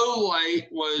low light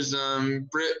was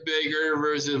Britt Baker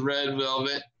versus Red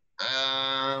Velvet.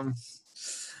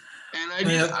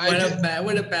 And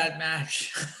what a bad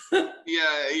match. Yeah,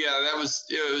 it was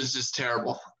just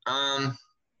terrible. And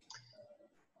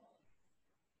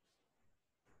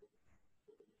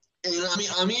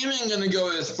I'm even going to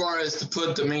go as far as to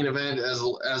put the main event as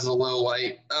a low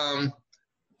light,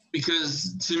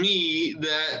 because to me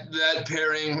that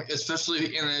pairing,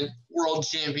 especially in a world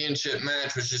championship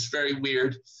match, was just very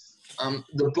weird.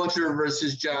 The Butcher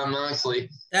versus Jon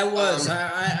Moxley. That was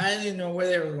I didn't know where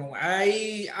they were going.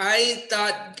 I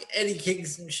thought Eddie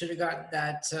Kingston should have gotten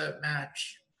that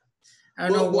match. I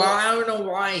don't know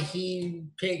why he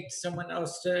picked someone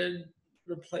else to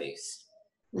replace.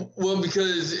 Well,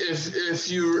 because if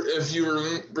you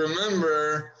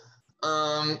remember,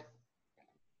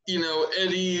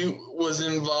 Eddie was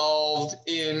involved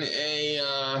in a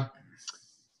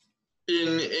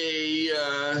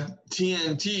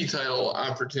TNT title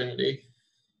opportunity,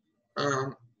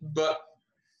 but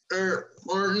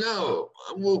no.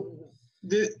 Well,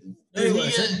 did he?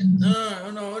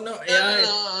 No.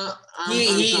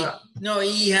 Yeah, No,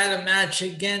 he had a match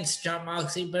against Jon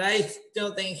Moxley, but I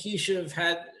still think he should have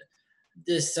had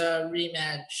this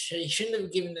rematch. He shouldn't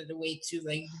have given it away to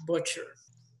like Butcher.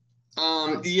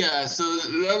 Yeah, so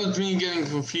that was me getting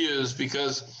confused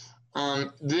because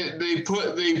they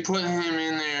put him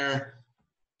in there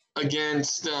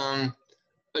against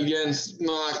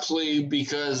Moxley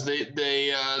because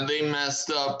they messed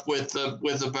up with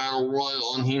the Battle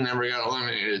Royal and he never got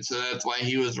eliminated. So that's why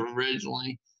he was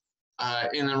originally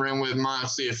in the ring with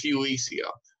Moxley a few weeks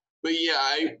ago. But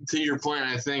yeah, to your point,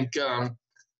 I think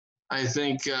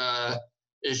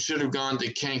it should have gone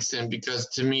to Kingston because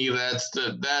to me that's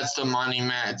the money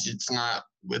match. It's not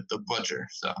with the Butcher.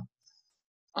 So,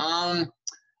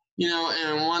 you know,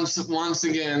 and once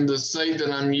again, the site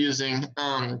that I'm using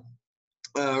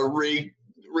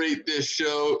rate this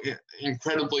show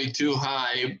incredibly too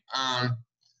high.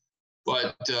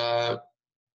 But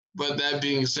that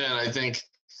being said, I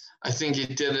think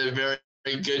it did a very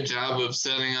good job of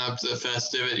setting up the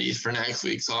festivities for next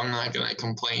week, so I'm not going to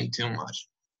complain too much.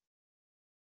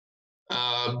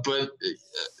 But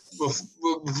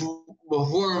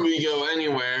before we go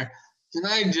anywhere, can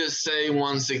I just say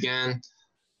once again,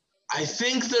 I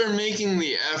think they're making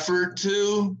the effort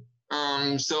to.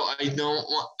 So I don't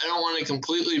want to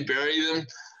completely bury them,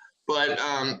 but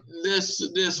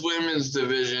this women's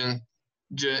division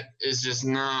is just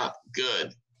not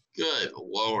good. Good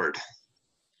Lord.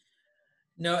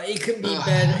 No, it could be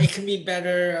better. It can be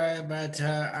better, but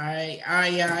I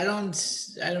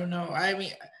don't know. I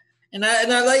mean, and I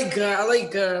like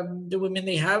the women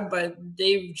they have, but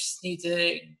they just need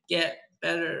to get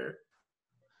better.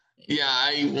 Yeah,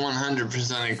 I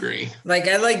 100% agree. Like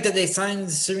I like that they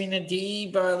signed Serena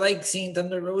Deeb, but I like seeing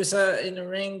Thunder Rosa in the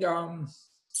ring.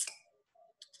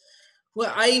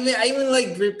 Well, I even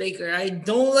like Britt Baker. I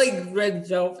don't like Red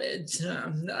Velvet.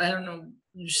 I don't know.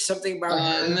 There's something about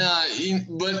her. No,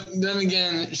 but then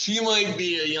again, she might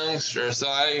be a youngster, so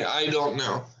I don't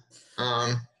know.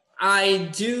 I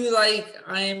do like.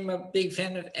 I'm a big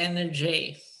fan of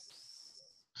NJ.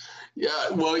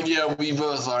 Yeah, well, yeah, we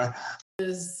both are.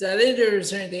 Is that it, or is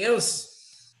there anything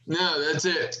else? No, that's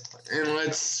it. And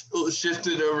let's shift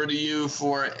it over to you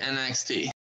for NXT.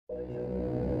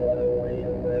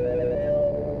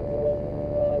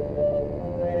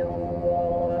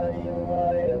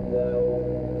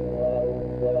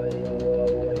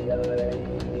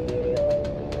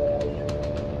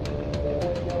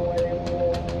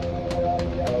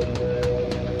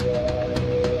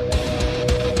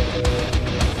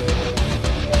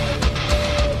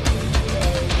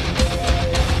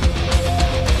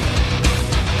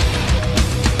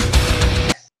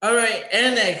 All right,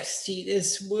 NXT.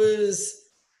 This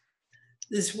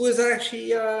was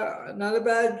actually not a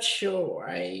bad show.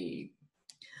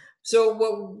 So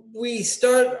what we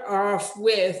start off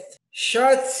with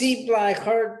Shotzi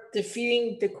Blackheart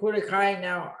defeating Dakota Kai.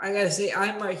 Now I gotta say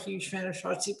I'm a huge fan of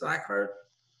Shotzi Blackheart.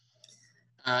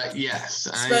 Yes,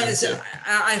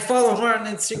 I follow her on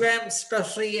Instagram,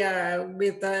 especially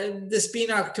with this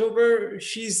being October.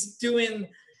 She's doing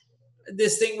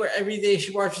this thing where every day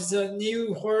she watches a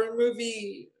new horror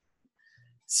movie.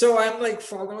 So I'm like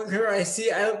following her. I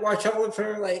watch all of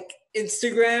her like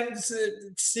Instagrams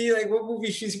to see like what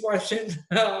movie she's watching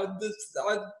on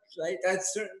like that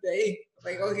certain day. I'm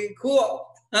like, okay, cool.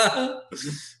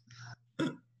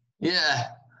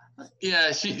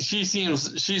 Yeah, she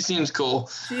seems cool.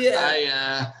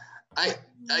 Yeah. I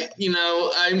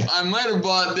might have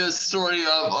brought this story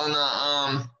up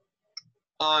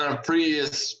on a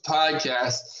previous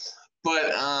podcast,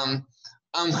 but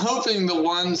I'm hoping the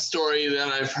one story that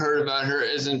I've heard about her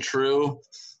isn't true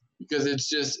because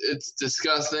it's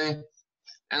disgusting,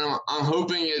 and I'm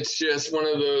hoping it's just one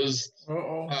of those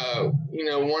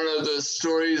one of those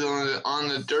stories on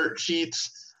the dirt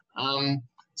sheets.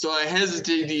 So I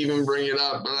hesitate to even bring it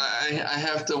up, but I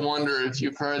have to wonder if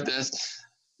you've heard this.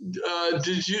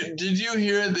 Did you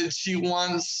hear that she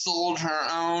once sold her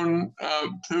own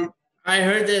poop? I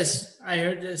heard this.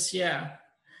 Yeah,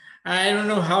 I don't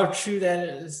know how true that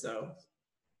is though.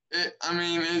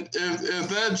 If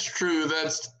that's true,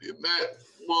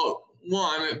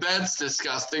 one, that's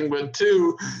disgusting, but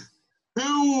two,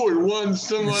 who would want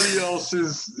somebody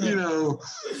else's, I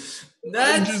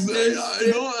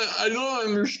don't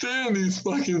understand these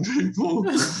fucking people.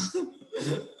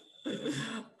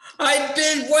 I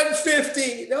bid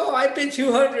 150. No, I bid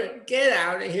 200. Get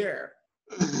out of here.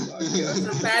 What's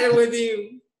the matter with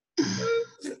you?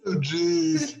 Oh,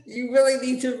 jeez. You really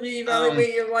need to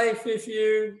reevaluate your life if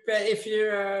you're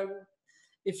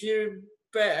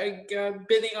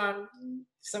bidding on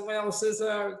someone else's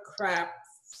crap.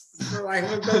 for lack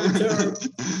of a better term.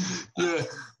 Yeah,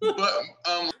 but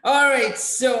All right,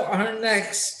 so our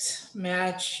next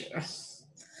match,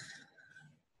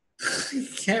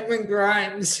 Cameron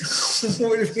Grimes.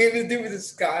 What are we gonna do with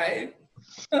this guy?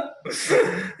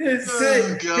 His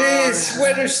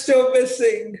sweater's still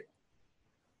missing.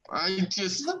 I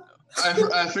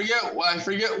forget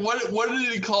what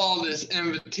did he call this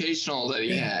invitational that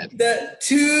he had? The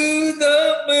To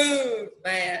the Moon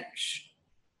match.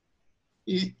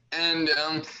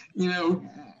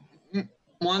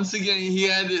 Once again, he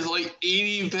had this like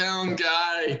 80-pound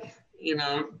guy,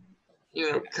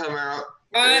 come out.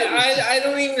 I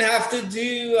don't even have to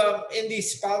do indie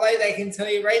spotlight. I can tell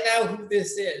you right now who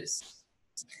this is.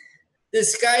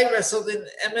 This guy wrestled in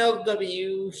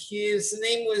MLW. His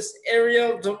name was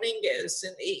Ariel Dominguez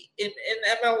in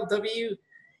MLW.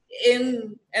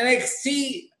 In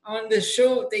NXT on the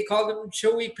show, they called him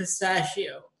Joey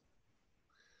Pistachio.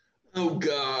 Oh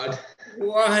God!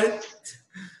 What?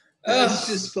 That's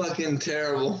just fucking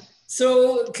terrible.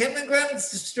 So Cameron Grimes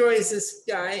destroys this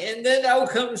guy, and then out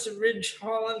comes Ridge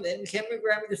Holland, and Cameron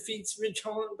Grimes defeats Ridge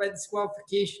Holland by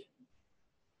disqualification.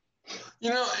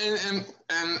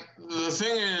 And the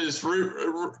thing is,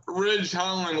 Ridge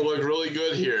Holland looked really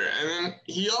good here, and then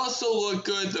he also looked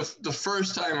good the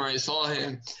first time I saw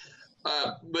him,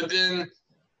 but then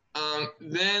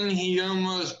he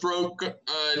almost broke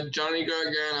Johnny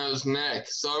Gargano's neck.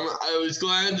 So I was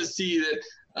glad to see that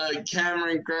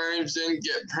Cameron Grimes didn't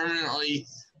get permanently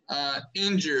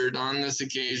injured on this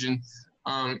occasion.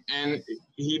 And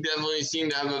he definitely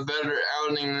seemed to have a better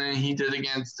outing than he did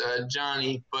against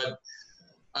Johnny. But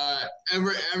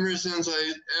ever since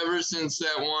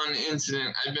that one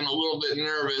incident, I've been a little bit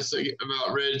nervous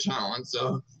about Ridge Holland.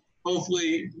 So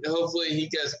hopefully he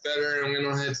gets better and we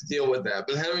don't have to deal with that.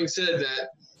 But having said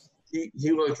that,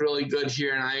 he looked really good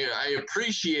here, and I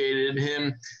appreciated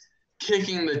him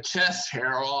kicking the chest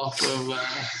hair off of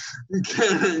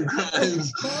Cameron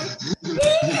Grimes.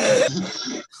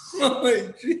 Oh my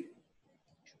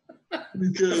God.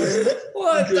 Because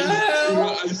the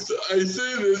hell? I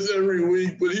say this every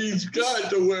week, but he's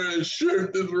got to wear a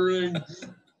shirt in the ring.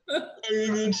 I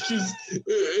mean,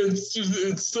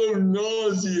 it's so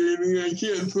nauseating. I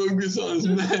can't focus on his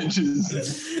matches.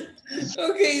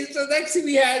 Okay, so next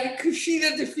we had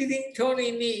Kushida defeating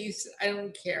Tony Nese. I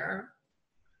don't care.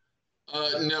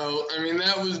 No, I mean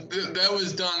that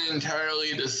was done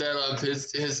entirely to set up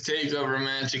his takeover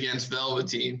match against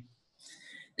Velveteen.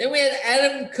 Then we had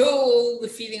Adam Cole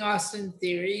defeating Austin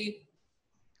Theory.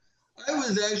 I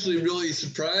was actually really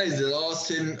surprised that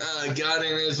Austin got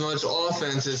in as much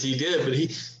offense as he did, but he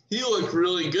looked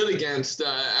really good against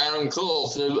Adam Cole.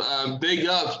 So big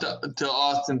ups to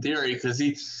Austin Theory, because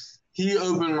he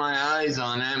opened my eyes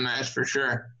on that match for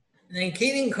sure. And then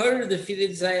Kaden Carter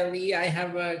defeated Xia Li. I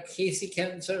have a Casey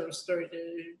Kensler story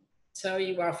to tell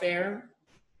you off air.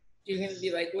 You're going to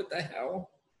be like, what the hell?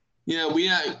 Yeah,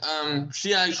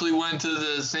 she actually went to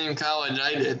the same college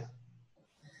I did.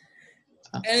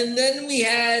 And then we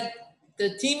had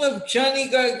the team of Johnny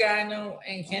Gargano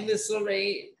and Candice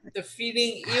LeRae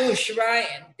defeating Io Shirai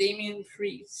and Damian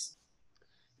Priest.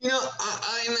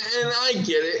 I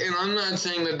get it, and I'm not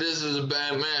saying that this is a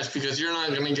bad match, because you're not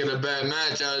going to get a bad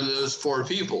match out of those four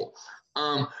people.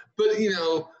 But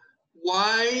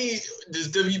why does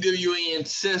WWE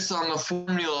insist on the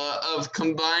formula of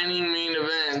combining main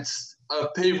events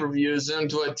of pay-per-views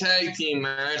into a tag team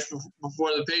match before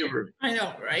the pay-per-view? I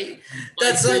know, right?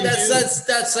 That's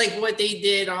like what they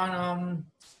did on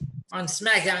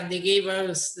SmackDown. They gave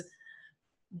us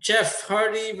Jeff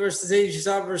Hardy versus AJ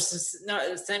Styles versus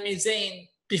Sami Zayn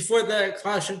before the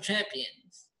Clash of Champions.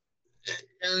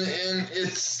 And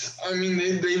it's, I mean,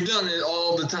 they've done it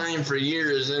all the time for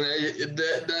years, and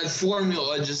that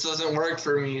formula just doesn't work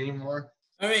for me anymore.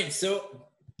 All right, so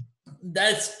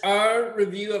that's our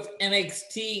review of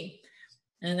NXT,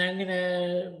 and I'm going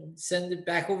to send it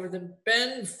back over to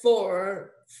Ben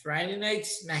for Friday Night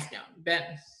SmackDown.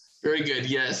 Ben. Very good,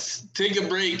 yes. Take a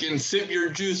break and sip your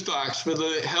juice box for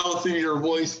the health of your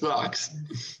voice box.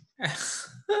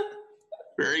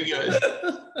 Very good.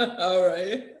 All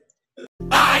right.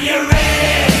 Are you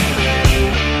ready?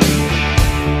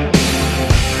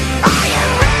 Are you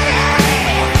ready?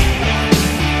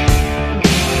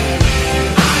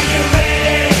 Are you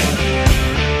ready?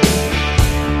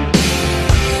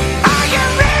 Are you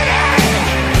ready?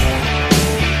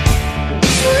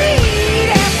 Sweet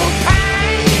apple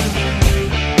pie,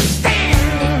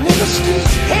 standing in the street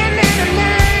and in the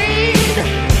night,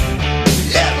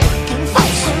 looking for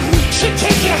some to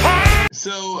take you high.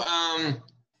 So,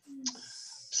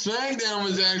 SmackDown SmackDown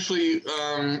was actually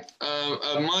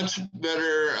a much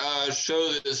better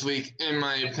show this week, in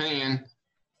my opinion,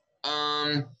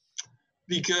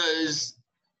 because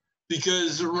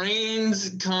Reigns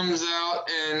comes out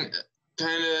and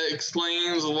kind of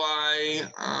explains why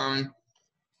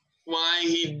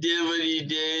he did what he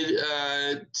did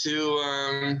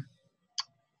to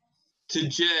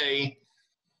Jay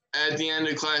at the end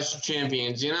of Clash of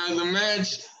Champions. You know, the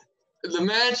match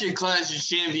at Clash of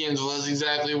Champions was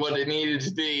exactly what it needed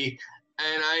to be,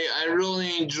 and I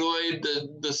really enjoyed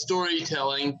the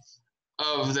storytelling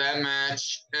of that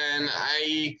match, and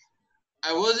I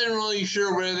wasn't really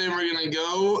sure where they were going to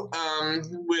go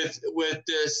with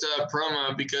this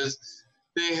promo, because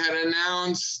they had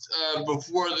announced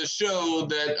before the show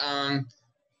that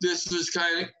this was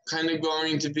kind of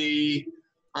going to be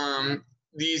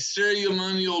the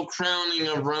ceremonial crowning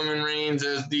of Roman Reigns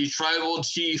as the tribal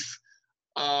chief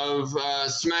of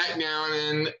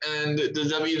SmackDown and the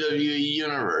WWE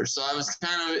Universe. So I was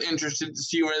kind of interested to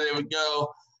see where they would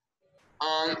go.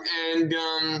 I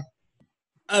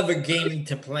have a game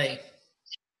to play.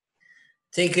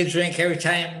 Take a drink every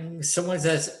time someone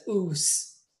says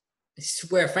 "oos." I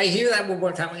swear, if I hear that one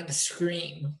more time, I'm gonna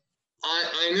scream.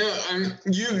 I know.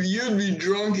 You'd be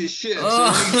drunk as shit.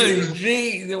 Oh,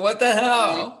 jeez, what the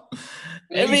hell?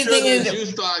 Everything sure the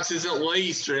juice box isn't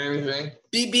laced or anything.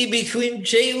 Between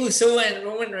Jey Uso and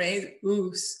Roman Reigns,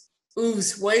 oos.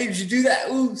 Why did you do that,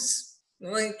 oos?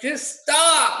 I'm like, just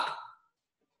stop.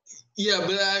 Yeah,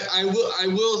 but I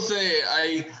will say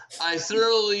I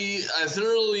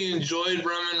thoroughly enjoyed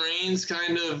Roman Reigns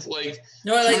kind of like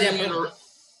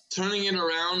turning it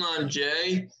around on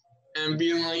Jay and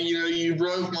being like, you know, you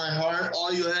broke my heart.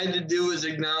 All you had to do was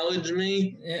acknowledge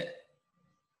me. Yeah.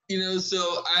 You know,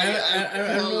 so I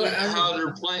don't know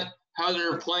how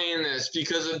they're playing this,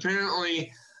 because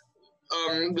apparently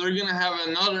they're gonna have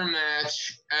another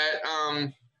match at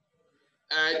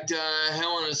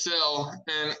Hell in a Cell,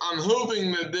 and I'm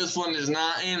hoping that this one is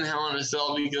not in Hell in a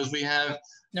Cell, because I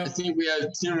think we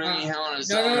have too many Hell in a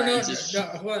Cell matches. No,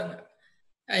 hold on.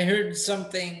 I heard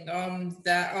something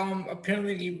that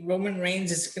apparently Roman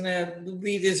Reigns is gonna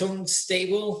lead his own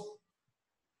stable.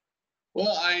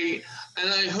 Well, I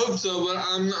hope so, but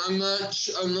I'm not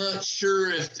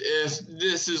sure if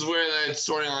this is where that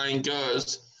storyline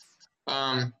goes.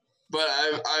 But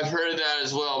I've heard that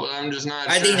as well, but I'm just not.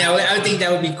 I think that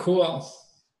would be cool.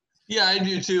 Yeah, I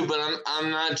do too, but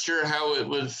I'm not sure how it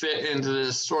would fit into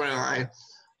this storyline.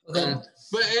 But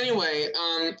anyway,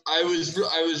 I was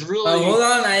really. Hold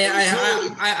on,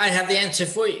 I have the answer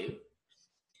for you.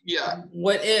 Yeah.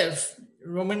 What if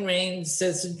Roman Reigns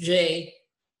says to Jay,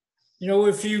 you know,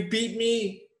 if you beat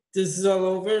me, this is all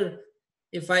over.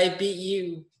 If I beat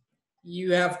you,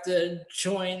 you have to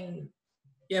join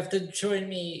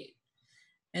me.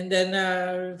 And then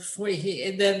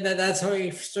that's how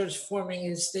he starts forming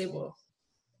his stable.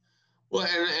 Well,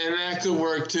 and that could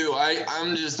work too.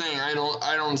 I'm just saying I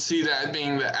don't see that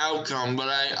being the outcome, but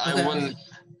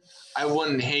I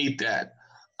wouldn't hate that.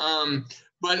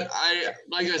 But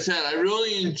like I said, I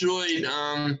really enjoyed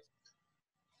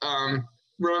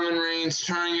Roman Reigns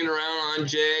turning it around on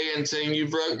Jay and saying, "You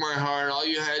broke my heart. All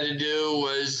you had to do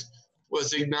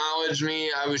was acknowledge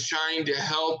me. I was trying to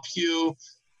help you.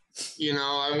 You know,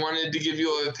 I wanted to give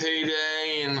you a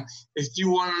payday, and if you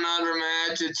want another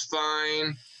match, it's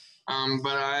fine.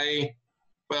 But I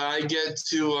get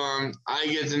to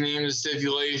name the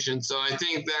stipulation." So I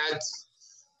think the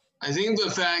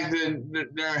fact that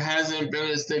there hasn't been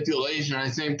a stipulation,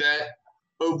 I think that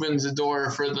opens the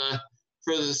door for the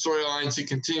storyline to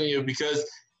continue, because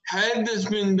had this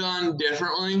been done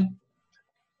differently,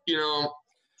 you know,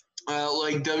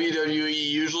 like WWE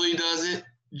usually does it,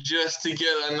 just to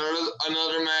get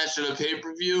another match at a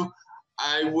pay-per-view,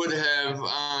 I would have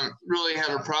really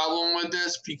had a problem with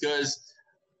this, because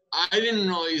I didn't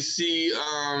really see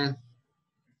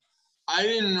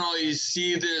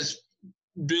this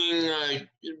being an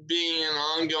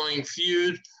ongoing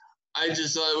feud. I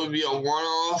just thought it would be a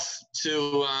one-off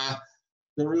to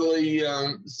really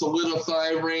solidify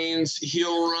Reigns'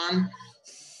 heel run.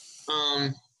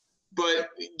 But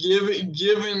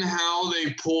given how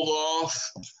they pulled off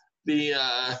the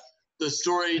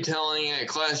storytelling at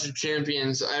Clash of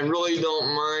Champions, I really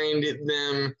don't mind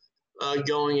them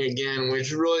going again,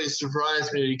 which really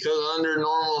surprised me, because under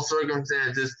normal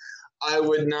circumstances, I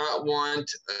would not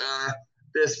want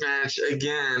this match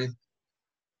again,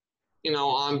 you know,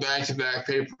 on back-to-back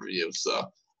pay-per-view.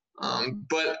 So,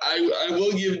 but I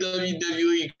will give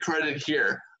WWE credit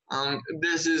here.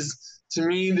 This is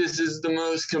the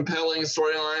most compelling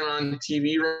storyline on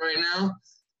TV right now,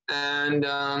 and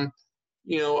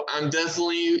I'm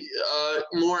definitely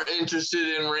more interested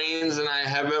in Reigns than I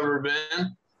have ever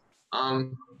been.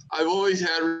 I've always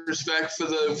had respect for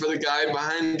the guy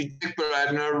behind the kick, but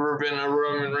I've never been a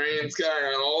Roman Reigns guy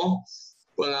at all.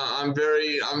 But I'm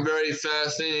very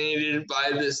fascinated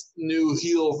by this new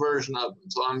heel version of him,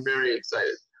 so I'm very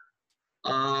excited.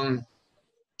 And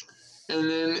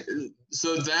then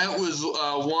so that was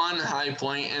one high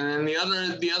point, and then the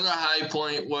other high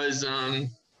point was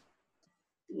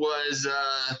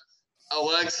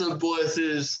Alexa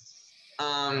Bliss's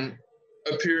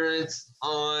appearance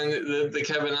on the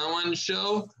Kevin Owens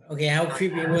show. Okay, how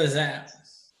creepy was that?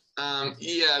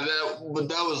 Yeah,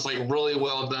 that was like really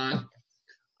well done.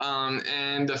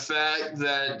 And the fact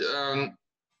that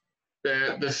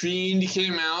that the Fiend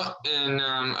came out and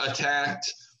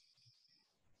attacked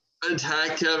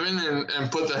Kevin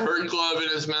and put the Hurt Glove in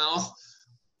his mouth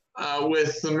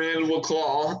with the mandible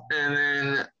claw,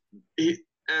 and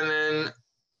then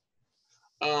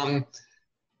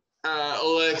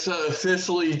Alexa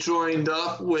officially joined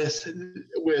up with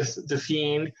the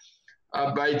Fiend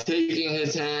by taking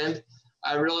his hand.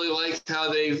 I really liked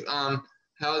how they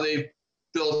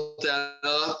built that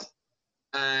up,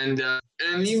 and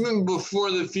even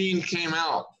before the Fiend came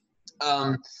out,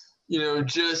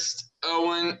 just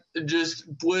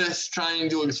Bliss trying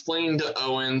to explain to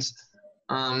Owens,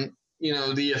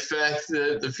 the effect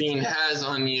that the Fiend has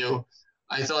on you.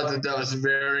 I thought that was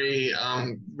very,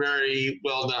 very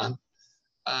well done.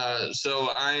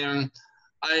 So I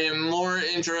am more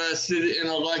interested in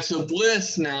Alexa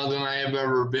Bliss now than I have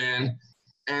ever been,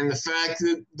 and the fact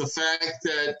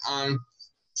that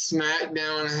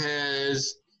SmackDown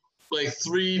has like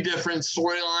 3 different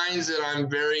storylines that I'm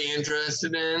very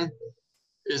interested in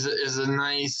is a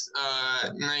nice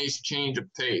change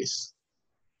of pace.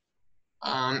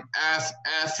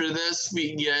 After this,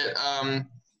 we get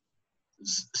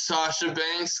Sasha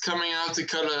Banks coming out to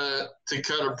cut a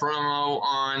promo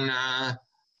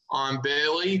on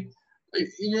Bayley.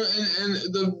 And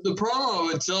the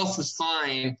promo itself was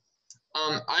fine.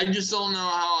 I just don't know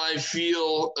how I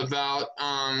feel about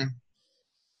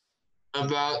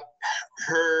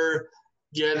her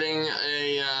getting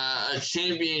a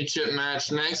championship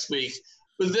match next week.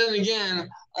 But then again,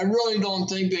 I really don't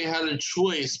think they had a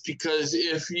choice, because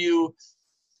if you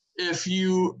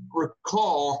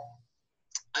recall,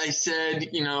 I said,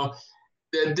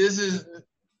 that this is,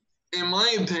 in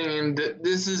my opinion, that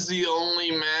this is the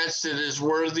only match that is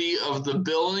worthy of the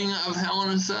building of Hell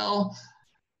in a Cell.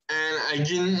 And I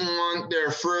didn't want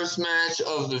their first match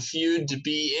of the feud to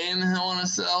be in Hell in a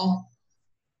Cell.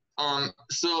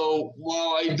 So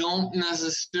while I don't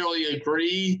necessarily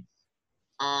agree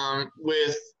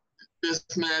with this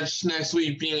match next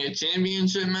week being a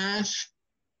championship match,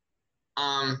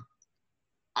 I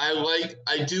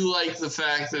do like the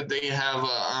fact that they have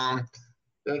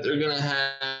that they're gonna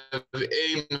have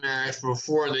a match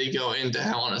before they go into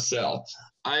Hell in a Cell.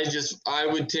 I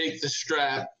would take the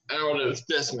strap out of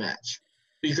this match,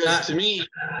 because to me,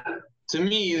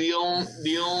 the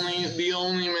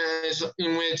only match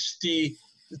in which the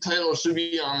title should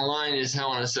be on the line is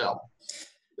Hell in a Cell.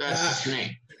 That's just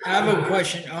me. I have a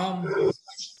question. Go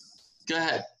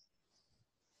ahead.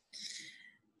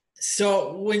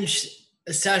 So when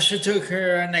Sasha took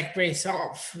her neck brace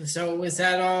off, so was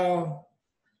that all?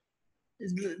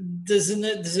 Does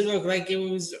it look like it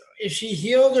was? Is she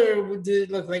healed, or did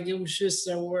it look like it was just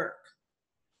a work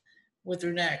with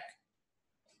her neck?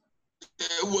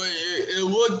 It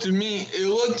looked to me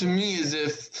as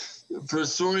if, for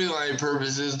storyline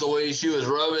purposes, the way she was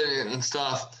rubbing it and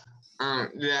stuff,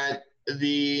 that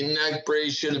the neck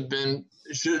brace should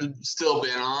have still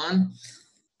been on.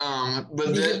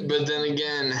 But then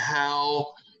again,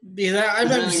 how?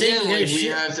 I'm saying again, we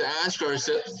have to ask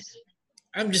ourselves.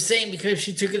 I'm just saying, because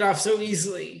she took it off so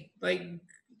easily, like,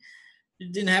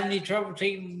 didn't have any trouble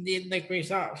taking the neck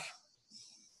brace off.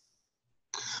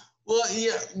 Well,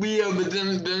 yeah, but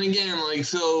then again, like,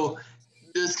 so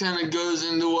this kind of goes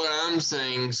into what I'm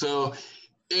saying. So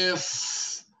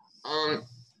if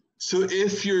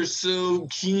you're so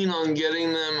keen on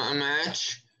getting them a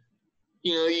match,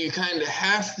 you kind of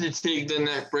have to take the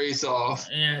neck brace off.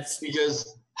 Yes.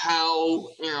 Because how,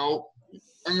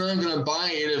 I'm not gonna buy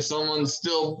it if someone's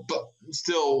still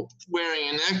wearing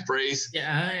a neck brace.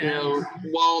 Yeah.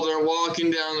 While they're walking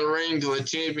down the ring to a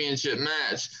championship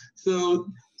match. So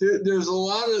there's a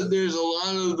lot of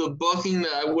the booking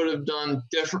that I would have done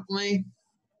differently.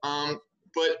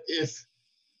 But if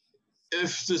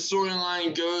the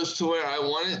storyline goes to where I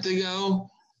want it to go,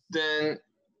 then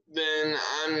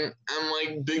I'm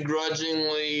like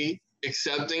begrudgingly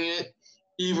accepting it,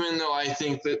 even though I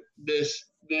think that this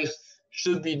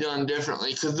should be done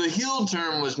differently, because the heel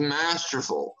turn was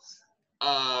masterful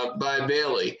by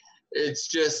Bayley. It's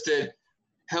just that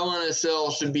Hell in a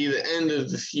Cell should be the end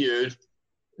of the feud,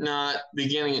 not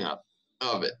beginning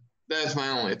of it. That's my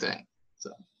only thing.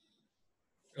 So.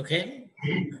 Okay.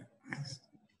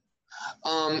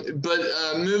 But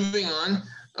moving on,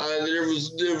 there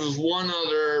was one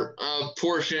other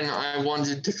portion I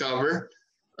wanted to cover,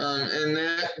 and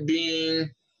that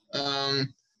being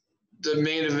the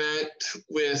main event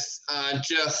with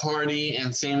Jeff Hardy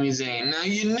and Sami Zayn. Now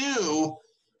you knew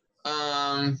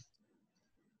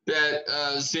that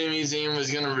Sami Zayn was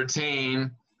going to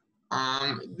retain.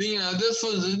 This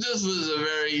was a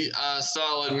very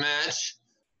solid match.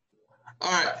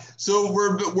 All right, so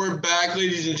we're back,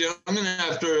 ladies and gentlemen,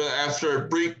 after a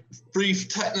brief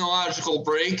technological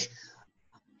break.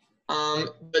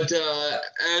 But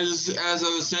as I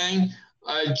was saying,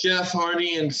 Jeff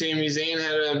Hardy and Sami Zayn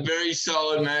had a very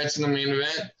solid match in the main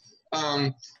event.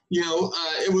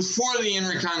 It was for the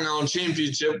Intercontinental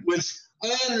Championship, which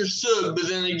I understood, but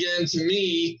then again, to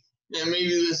me, and maybe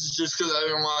this is just because I've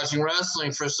been watching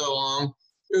wrestling for so long,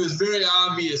 it was very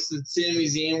obvious that Sami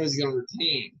Zayn was going to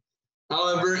retain.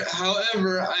 However,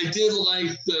 I did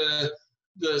like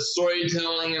the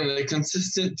storytelling and the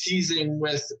consistent teasing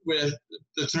with the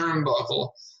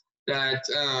turnbuckle that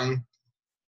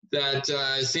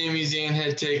Sami Zayn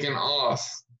had taken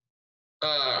off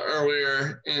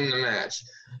earlier in the match.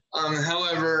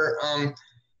 However,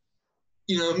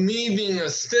 me being a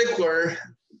stickler,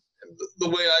 the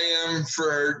way I am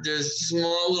for just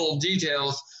small little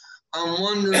details, I'm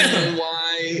wondering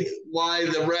why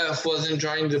the ref wasn't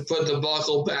trying to put the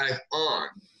buckle back on.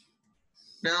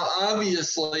 Now,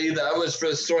 obviously, that was for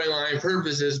storyline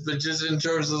purposes, but just in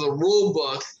terms of the rule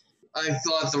book, I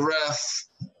thought the ref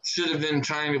should have been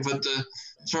trying to put the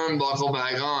turnbuckle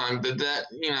back on.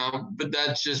 But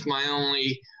that's just my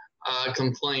only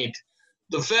complaint.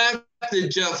 The fact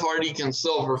that Jeff Hardy can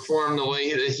still perform the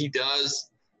way that he does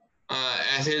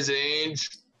at his age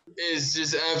is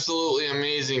just absolutely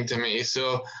amazing to me.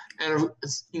 So, and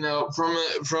from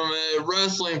a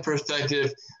wrestling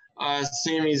perspective,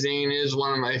 Sami Zayn is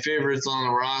one of my favorites on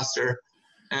the roster,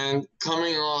 and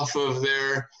coming off of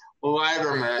their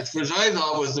ladder match, which I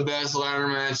thought was the best ladder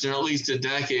match in at least a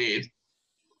decade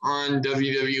on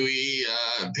WWE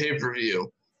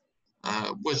pay-per-view,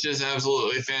 was just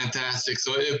absolutely fantastic.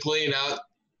 So it played out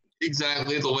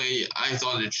exactly the way I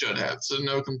thought it should have. So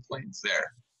no complaints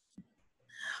there.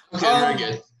 Okay, very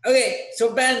good. Okay,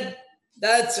 so Ben,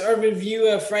 that's our review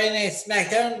of Friday Night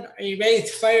SmackDown. Are you ready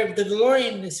to fire up the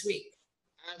DeLorean this week?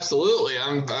 Absolutely.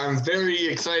 I'm very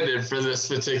excited for this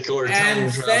particular time.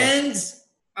 And fans,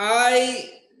 I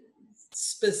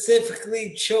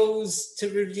specifically chose to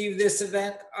review this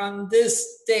event on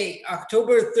this date,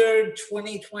 October 3rd,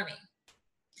 2020.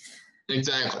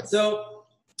 Exactly. So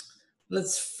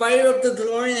let's fire up the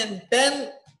DeLorean. And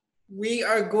Ben, we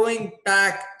are going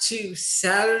back to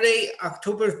Saturday,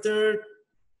 October 3rd,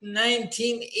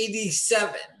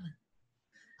 1987.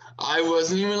 I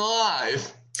wasn't even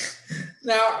alive.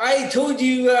 Now, I told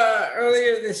you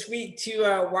earlier this week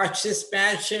to watch this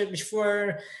match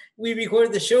before we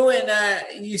recorded the show,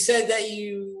 and you said that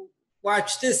you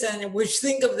watched this. And what you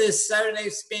think of this Saturday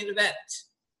night's main event?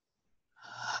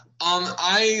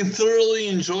 I thoroughly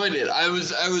enjoyed it. I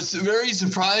was very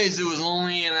surprised it was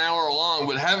only an hour long.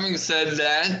 But having said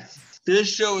that, this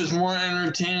show is more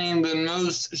entertaining than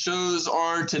most shows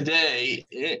are today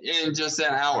in just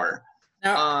an hour.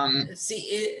 Now,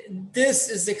 this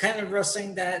is the kind of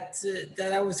wrestling that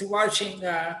I was watching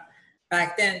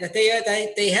back then. That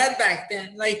they had back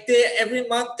then. Like every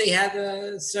month they had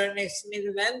a certain next main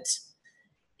event.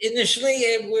 Initially,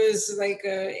 it was like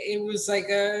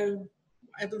a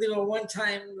I believe a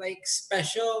one-time like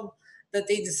special that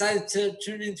they decided to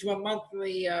turn into a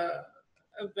monthly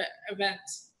event.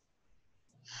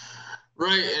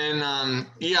 Right, and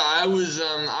I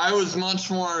was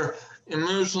much more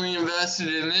emotionally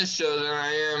invested in this show than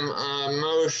I am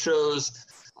most shows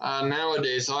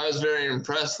nowadays. So I was very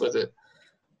impressed with it.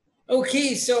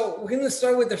 Okay, so we're gonna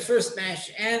start with the first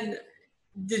match. And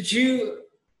this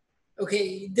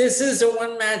is the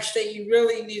one match that you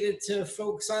really needed to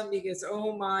focus on because,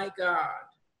 oh my God.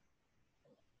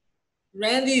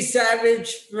 Randy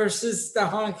Savage versus the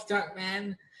Honky Tonk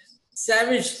Man.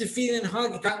 Savage defeated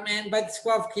Honky Tonk Man by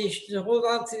disqualification to hold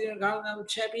on to the Intercontinental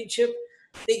Championship.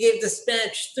 They gave this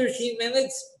match 13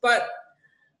 minutes, but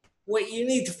what you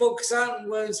need to focus on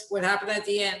was what happened at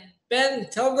the end. Ben,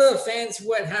 tell the fans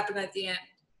what happened at the end.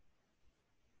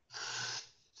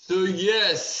 So,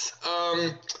 yes.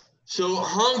 So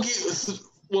Honky,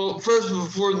 well, first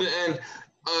before the end,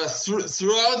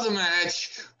 throughout the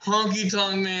match, Honky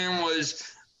Tonk Man was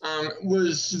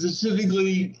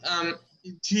specifically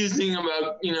teasing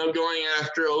about going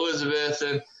after Elizabeth,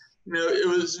 and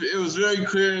it was very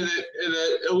clear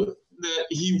that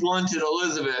he wanted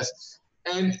Elizabeth,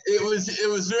 and it was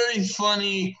very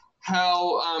funny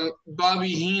how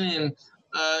Bobby Heenan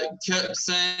kept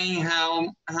saying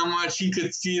how much he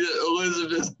could see that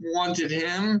Elizabeth wanted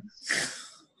him.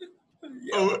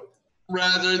 Yeah.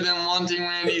 Rather than wanting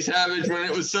Randy Savage, when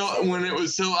it was so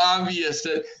obvious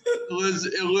that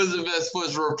Elizabeth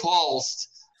was repulsed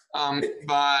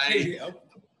by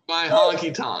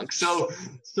Honky Tonk. So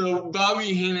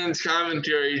Bobby Heenan's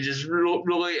commentary just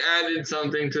really added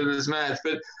something to this match.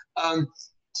 But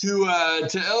to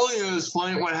Elio's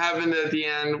point, what happened at the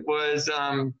end was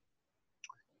the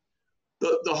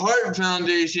Hart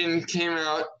Foundation came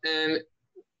out and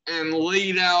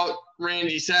laid out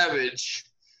Randy Savage.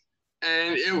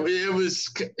 And it was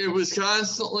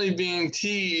constantly being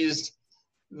teased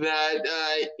that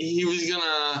he was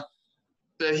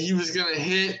gonna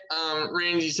hit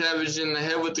Randy Savage in the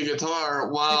head with the guitar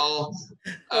while.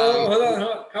 Hold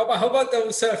on. How about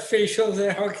those facials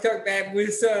that Honky Tonk Man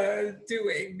was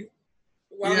doing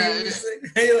while he was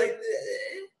like.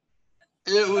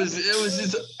 It was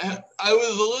just I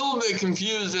was a little bit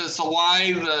confused as to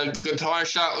why the guitar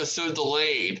shot was so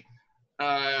delayed.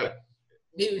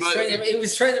 It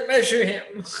was trying to measure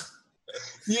him.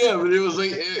 Yeah, but it was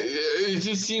like it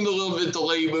just seemed a little bit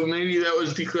delayed, but maybe that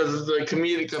was because of the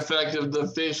comedic effect of the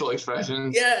facial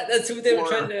expressions. Yeah, that's what they were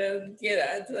trying to get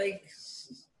at. Like,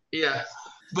 yeah,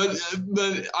 but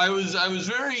I was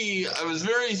very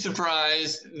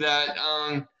surprised that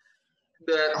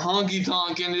that Honky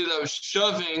Tonk ended up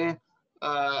shoving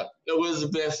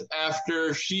Elizabeth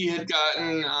after she had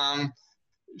gotten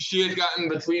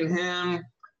between him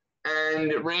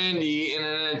and Randy in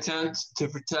an attempt to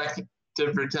protect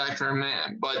her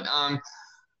man. But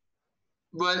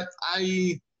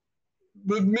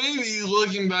maybe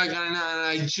looking back on it now, and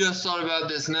I just thought about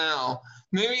this now,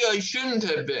 maybe I shouldn't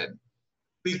have been,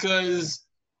 because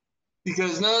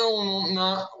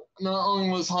not only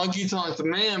was Honky Tonk the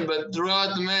man, but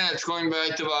throughout the match, going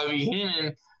back to Bobby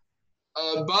Heenan,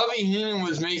 Bobby Heenan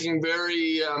was making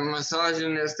very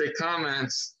misogynistic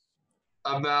comments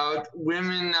about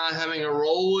women not having a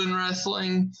role in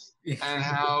wrestling and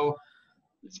how,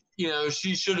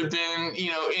 she should have been,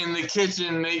 in the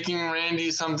kitchen making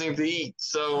Randy something to eat.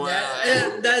 So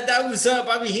that was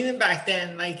Bobby Heenan back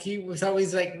then. Like, he was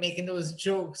always like making those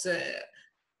jokes.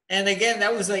 And again,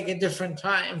 that was like a different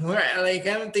time where like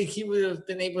I don't think he would have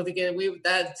been able to get away with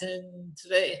that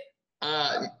today.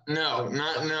 No,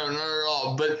 not at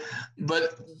all. But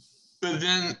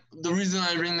then the reason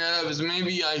I bring that up is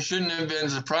maybe I shouldn't have been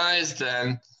surprised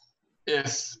then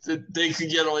if they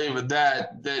could get away with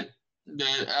that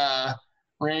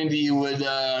Randy would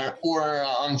that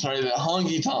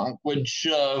Honky Tonk would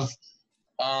shove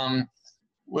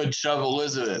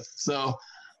Elizabeth. So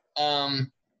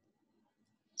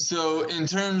in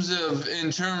terms of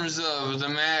the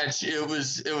match, it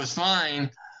was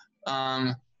fine.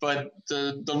 But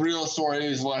the real story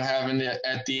is what happened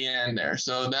at the end there.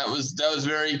 So that was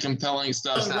very compelling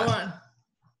stuff. So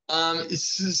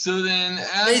then,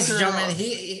 ladies and gentlemen,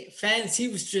 he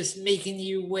was just making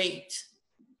you wait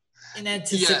in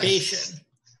anticipation.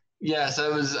 Yes, I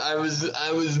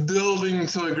was building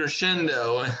to a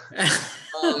crescendo.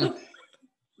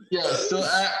 Yeah. So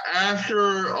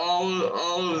after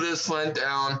all of this went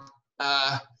down,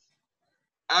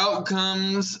 out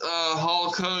comes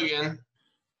Hulk Hogan.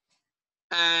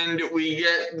 And we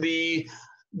get the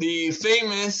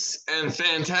famous and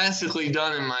fantastically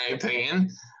done, in my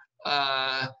opinion,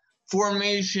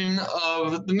 formation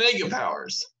of the Mega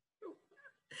Powers.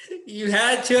 You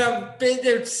had to have been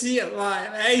there to see it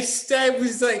live. I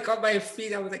was like on my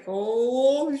feet. I was like,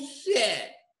 oh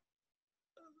shit.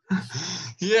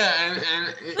 Yeah,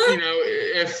 and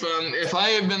if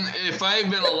I had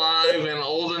been alive and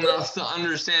old enough to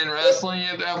understand wrestling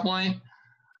at that point,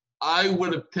 I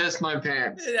would have pissed my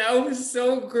pants. That was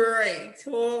so great.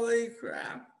 Holy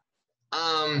crap.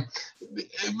 But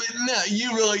no,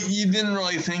 you didn't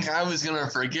really think I was gonna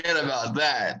forget about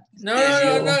that. No,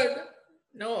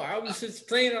 I was just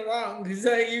playing along because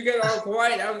you got all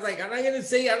quiet. I was like, I'm not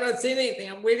saying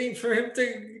anything. I'm waiting for him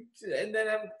to, and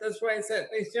then that's why I said,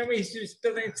 he's just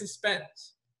building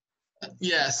suspense.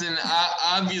 Yes, and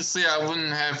obviously I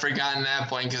wouldn't have forgotten that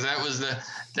point because that was the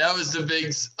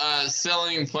big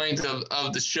selling point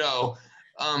of the show.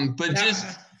 But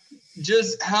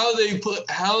just how they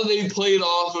played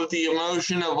off of the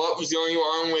emotion of what was going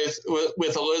on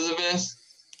with Elizabeth,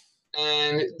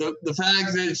 and the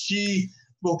fact that she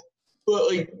but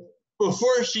like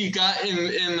before she got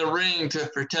in the ring to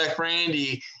protect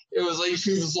Randy, it was like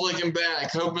she was looking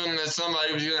back, hoping that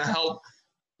somebody was gonna help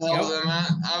them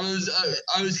out. I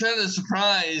was kind of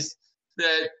surprised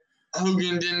that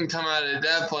Hogan didn't come out at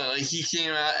that point. Like he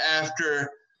came out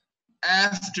after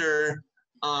after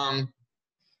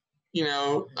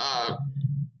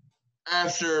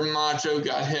Macho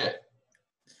got hit.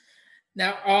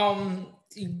 Now,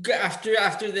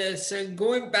 after this,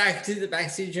 going back to the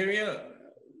backstage area,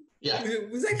 yeah,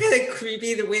 was that kind of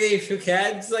creepy the way they shook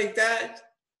hands like that?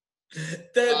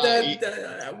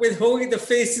 With Hogan, the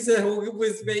faces that Hogan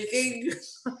was making.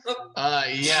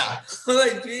 Yeah.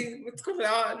 Like, geez, what's going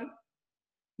on?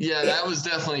 Yeah, that was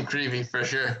definitely creepy for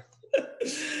sure.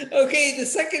 Okay, the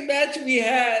second match we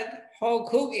had Hulk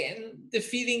Hogan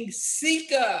defeating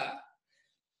Sika,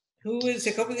 who was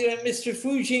accompanied by Mr.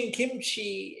 Fujin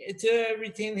Kimchi to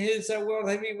retain his World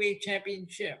Heavyweight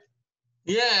Championship.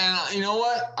 Yeah, and you know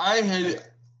what?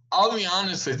 I'll be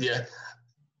honest with you.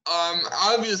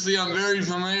 Obviously, I'm very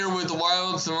familiar with the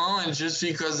Wild Samoans just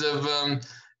because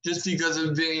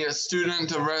of being a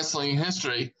student of wrestling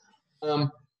history.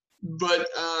 But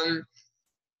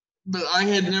I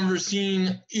had never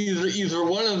seen either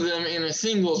one of them in a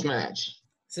singles match.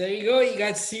 So there you go. You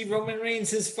got to see Roman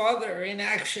Reigns' father in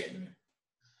action.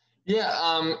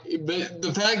 Yeah, but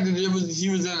the fact that he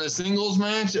was in a singles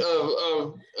match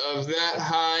of that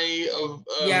high of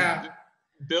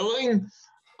billing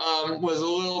was a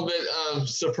little bit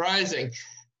surprising.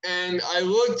 And I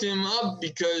looked him up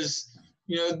because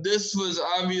this was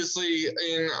obviously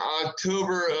in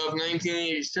October of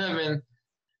 1987,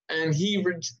 and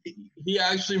he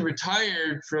actually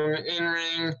retired from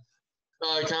in-ring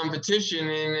competition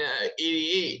in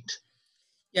 '88.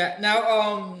 Yeah.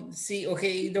 Now, see,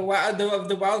 okay, the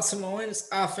Wild Samoans,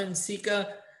 often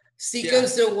Sika.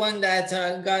 Sika's the one that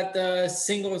got the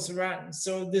singles run.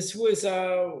 So this was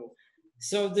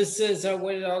this is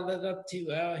what it all led up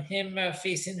to him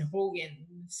facing Hogan.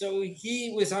 So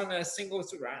he was on a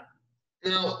singles run.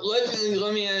 Now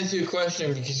let me ask you a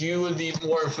question, because you would be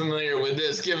more familiar with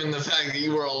this, given the fact that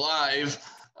you were alive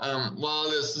while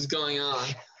this was going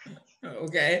on.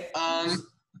 Okay.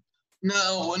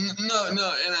 No, and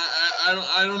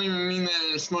I don't even mean that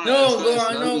in a smart. No, go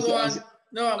on.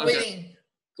 No, I'm waiting.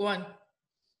 Go on.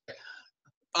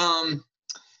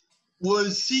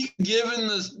 Was he given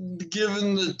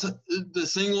the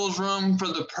singles run for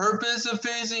the purpose of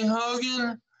facing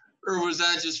Hogan, or was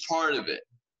that just part of it?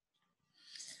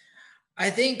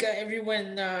 I think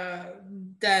everyone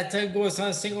that goes on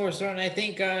a singles run, I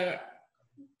think their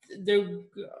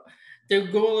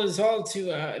goal is all to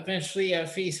eventually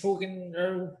face Hogan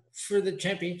or for the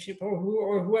championship or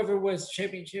whoever was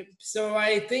championship. So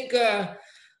I think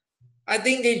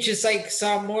they just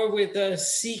saw more with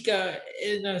Sika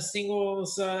in a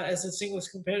singles as a singles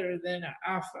competitor than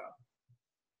Alpha.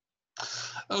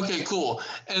 Okay, cool.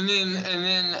 And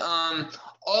then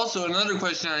also another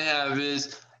question I have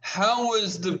is, how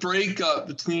was the breakup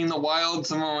between the Wild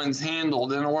Samoans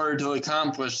handled in order to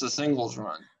accomplish the singles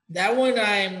run? That one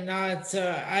I'm not.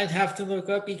 I'd have to look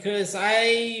up because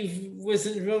I didn't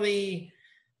really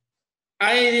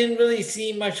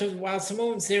see much of the Wild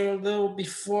Samoans. They were a little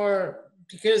before,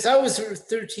 because I was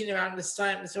 13 around this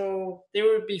time, so they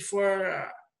were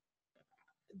before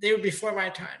my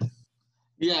time.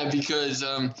 Yeah, because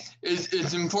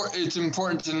it's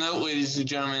important to note, ladies and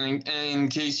gentlemen, in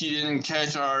case you didn't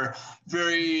catch our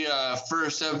very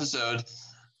first episode,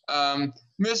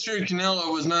 Mr.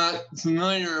 Canelo was not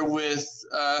familiar with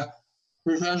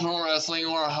professional wrestling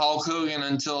or Hulk Hogan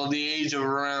until the age of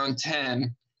around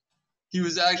 10. He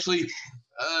was actually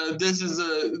I'm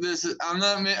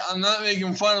not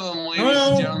making fun of him, ladies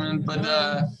and gentlemen,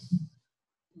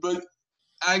 but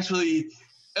actually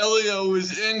Elio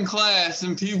was in class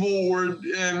and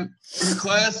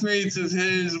classmates of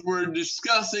his were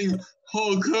discussing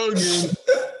Hulk Hogan,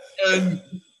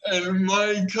 and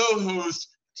my co-host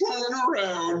turned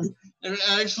around and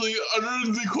actually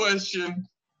uttered the question,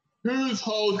 "Who's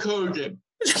Hulk Hogan?"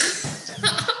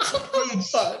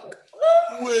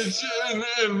 which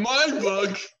in my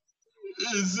book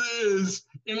is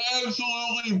an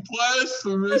absolutely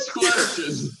blasphemous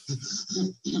question.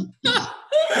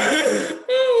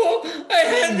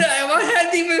 I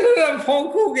hadn't even heard of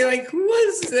Hulk Hogan. Who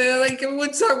was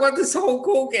let's talk about this Hulk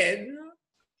Hogan.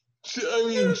 I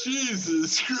mean,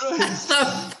 Jesus Christ.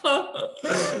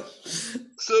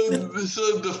 So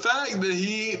the fact that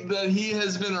he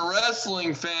has been a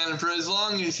wrestling fan for as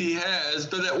long as he has,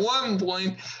 but at one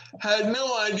point had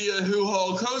no idea who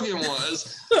Hulk Hogan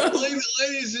was.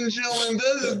 Ladies and gentlemen,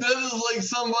 that is like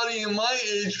somebody in my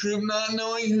age group not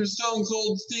knowing who Stone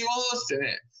Cold Steve Austin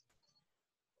is.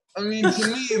 I mean, to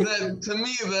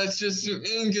me that's just an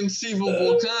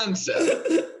inconceivable concept.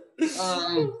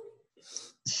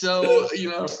 So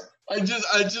I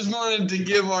just wanted to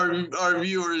give our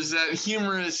viewers that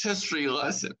humorous history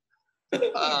lesson.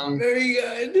 Very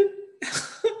good.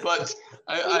 But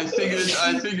I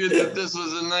figured that this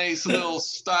was a nice little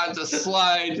spot to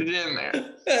slide it in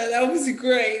there. That was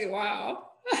great. Wow.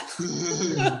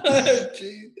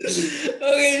 Jeez.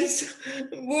 Okay, so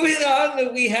moving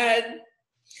on, we had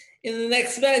in the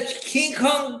next match King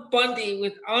Kong Bundy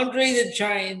with Andre the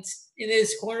Giant in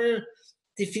his corner,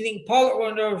 defeating Paul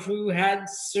Orndorff, who had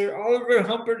Sir Oliver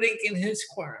Humperdinck in his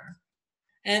corner.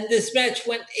 And this match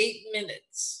went 8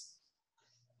 minutes.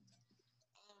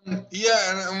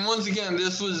 Yeah, and once again,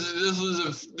 this was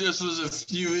a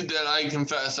feud that I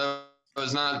confess I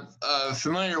was not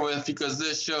familiar with because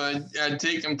this show had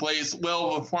taken place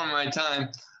well before my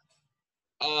time.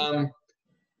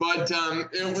 But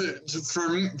it was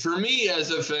for me as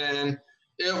a fan,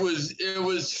 it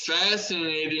was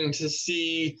fascinating to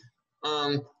see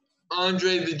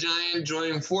Andre the Giant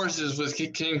join forces with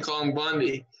King Kong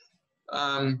Bundy,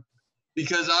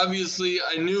 because obviously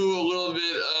I knew a little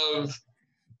bit of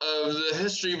the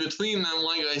history between them,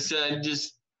 like I said,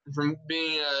 just from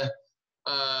being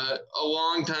a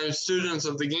long-time student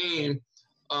of the game,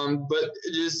 but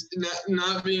just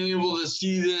not being able to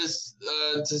see this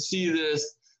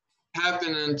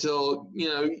happen until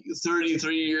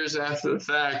 33 years after the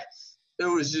fact. It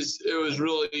was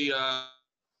really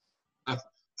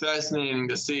fascinating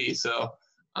to see. So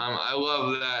I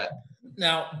love that.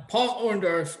 Now, Paul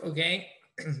Orndorff, okay.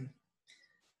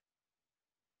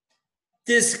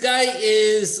 This guy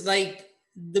is like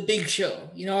the Big Show.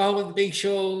 You know how the Big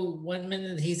Show, 1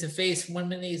 minute he's a face, 1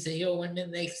 minute he's a heel, 1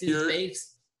 minute he's a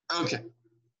face? Okay.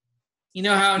 You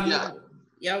know how? Yeah.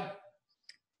 Yep.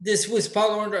 This was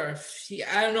Paul Orndorff.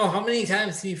 I don't know how many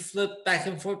times he flipped back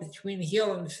and forth between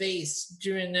heel and face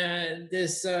during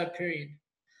this period.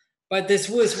 But this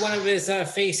was one of his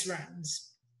face runs.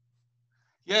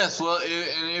 Yes, well,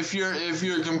 and if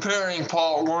you're comparing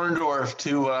Paul Orndorff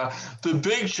to the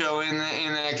Big Show in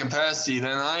that capacity,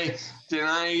 then I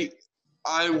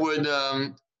would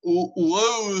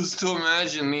loathe to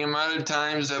imagine the amount of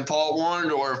times that Paul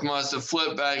Orndorff must have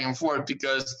flipped back and forth,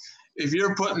 because if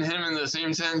you're putting him in the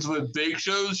same sentence with Big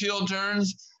Show's heel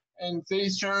turns and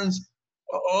face turns,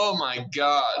 oh my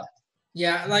God.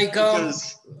 Yeah, like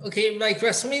like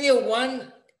WrestleMania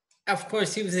 1, of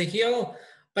course he was a heel.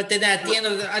 But then at the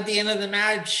end of the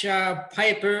match,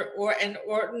 Piper and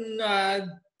Orton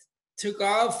took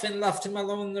off and left him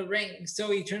alone in the ring,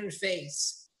 so he turned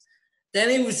face. Then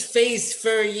he was face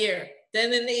for a year.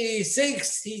 Then in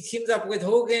 '86, he teamed up with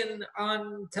Hogan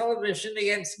on television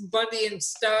against Bundy and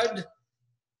Studd.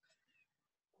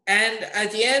 And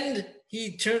at the end,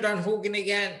 he turned on Hogan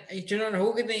again. He turned on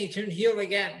Hogan and he turned heel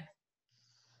again.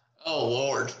 Oh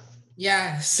Lord.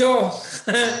 Yeah. So.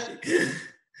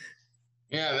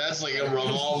 Yeah, that's like a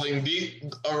revolving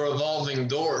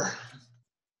door.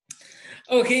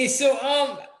 Okay, so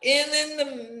in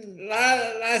the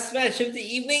last match of the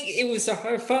evening, it was the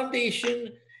Hart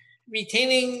Foundation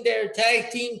retaining their tag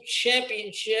team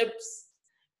championships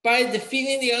by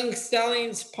defeating the Young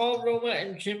Stallions, Paul Roma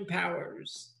and Jim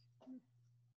Powers.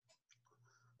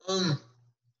 And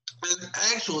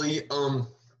actually,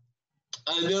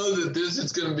 I know that this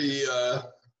is going to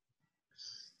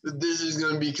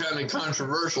be kind of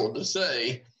controversial to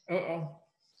say.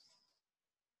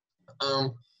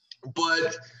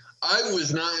 But I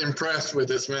was not impressed with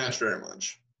this match very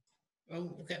much.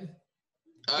 Oh, okay.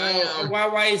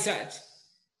 Why is that?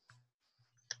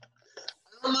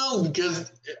 I don't know,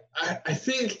 because I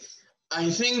think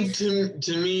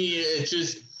to me it's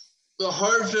just the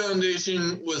Hart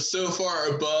Foundation was so far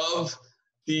above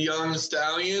the Young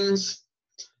Stallions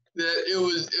that it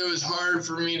was hard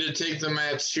for me to take the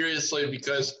match seriously,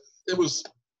 because it was,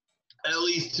 at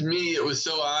least to me, it was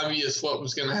so obvious what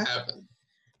was going to happen.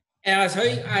 And I'll tell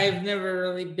you, I've never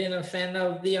really been a fan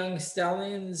of the Young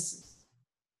Stallions.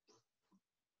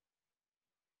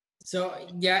 So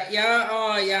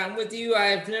I'm with you.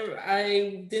 I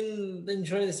didn't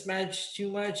enjoy this match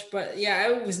too much, but yeah,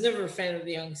 I was never a fan of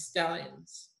the Young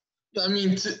Stallions. I mean,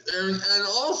 and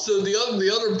also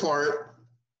the other part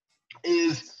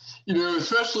is,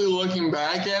 especially looking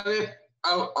back at it,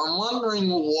 I'm wondering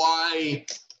why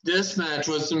this match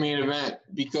was the main event,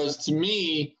 because to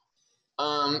me,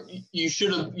 you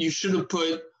should have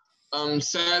put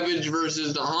Savage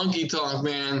versus the Honky Tonk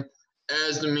Man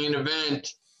as the main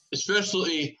event,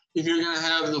 especially if you're going to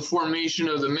have the formation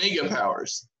of the Mega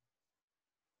Powers.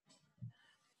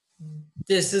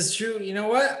 This is true. You know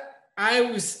what? I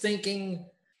was thinking,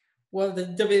 well, the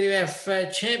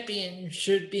WWF champion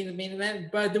should be the main event,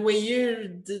 but the way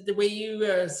you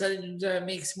said it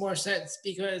makes more sense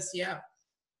because, yeah.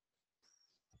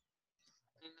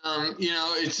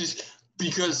 It's just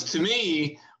because to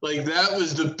me, like, that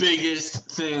was the biggest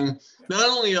thing, not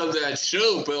only of that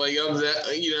show, but like of that,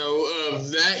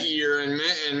 of that year and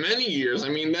many years.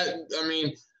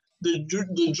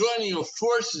 The joining of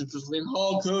forces between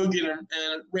Hulk Hogan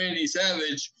and Randy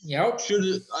Savage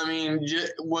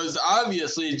was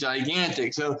obviously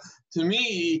gigantic. So to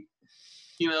me,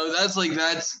 that's like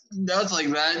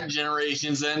that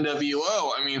generation's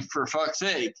NWO. I mean, for fuck's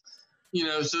sake.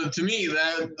 So to me,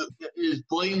 that is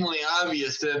blatantly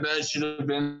obvious that should have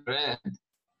been the event.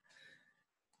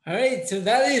 All right, so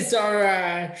that is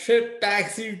our trip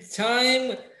back through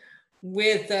time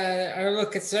with our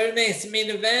look at Saturday's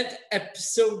main event,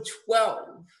 episode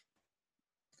 12.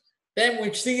 Ben,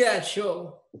 what'd you think of that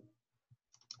show?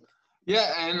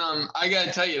 Yeah, and I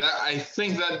gotta tell you, that I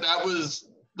think that was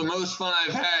the most fun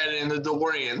I've had in the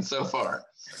DeLorean so far.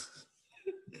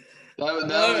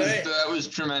 That was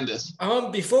tremendous.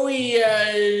 Before we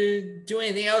do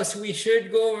anything else, we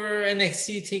should go over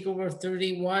NXT TakeOver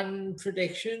 31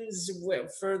 predictions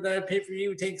for the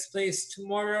pay-per-view. Takes place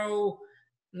tomorrow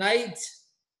night.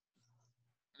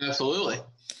 Absolutely.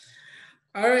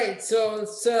 All right, so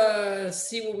let's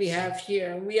see what we have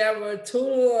here. We have a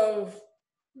total of,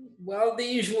 well, the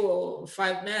usual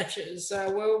 5 matches.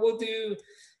 We'll do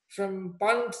from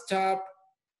bottom to top.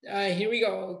 Here we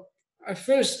go. Our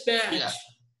first match,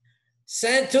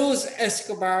 Santos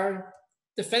Escobar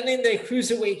defending the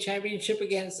Cruiserweight Championship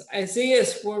against Isaiah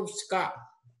Swerve Scott.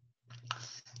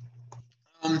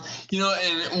 And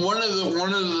one of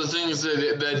the things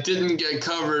that didn't get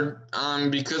covered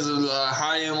because of the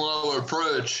high and low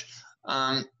approach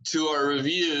to our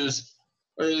reviews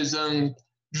is during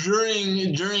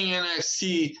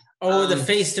NXT. The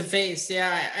face-to-face,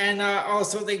 yeah, and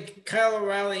also the Kyle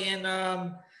O'Reilly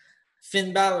and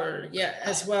Finn Balor,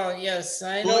 as well. Yes,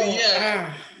 I know.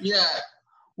 Well,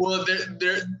 Well,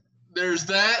 there's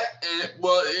that, and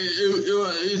well,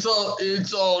 it's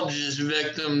all just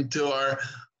victim to our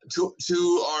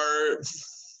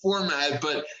format,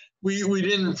 but we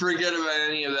didn't forget about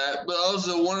any of that. But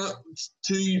also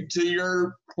to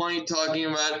your point, talking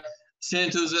about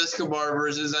Santos Escobar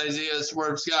versus Isaiah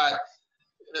Swerve Scott,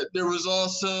 there was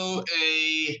also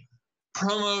a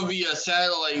promo via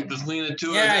satellite between the two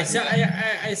of them. I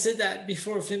said that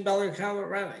before Finn Balor, Kyle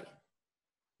O'Reilly.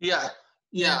 Yeah.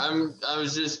 I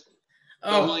was just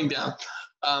doubling down.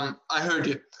 I heard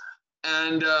you,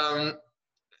 and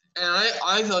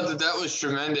I thought that was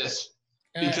tremendous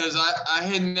because I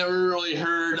had never really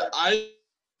heard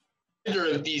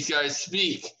either of these guys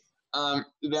speak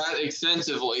that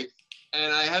extensively,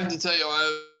 and I have to tell you,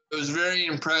 I was very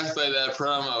impressed by that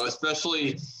promo,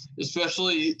 especially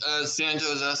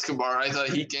Santos Escobar. I thought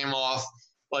he came off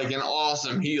like an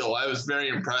awesome heel. I was very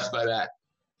impressed by that.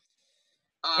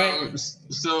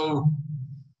 So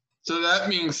that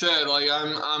being said, like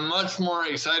I'm much more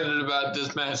excited about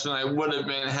this match than I would have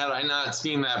been had I not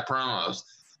seen that promos.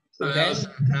 So that was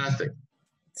fantastic.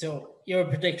 So your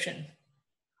prediction?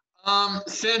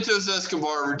 Santos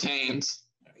Escobar retains.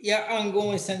 Yeah, I'm going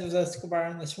with Santos Escobar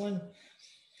on this one.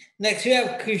 Next, we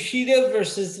have Kushida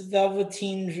versus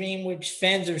Velveteen Dream, which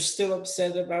fans are still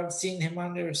upset about seeing him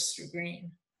on their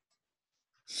screen.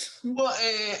 Well,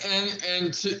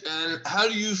 and how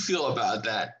do you feel about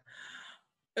that?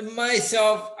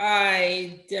 Myself,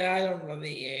 I don't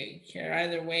really care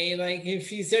either way. Like, if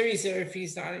he's there, he's there. If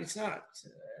he's not, he's not.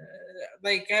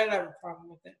 I don't have a problem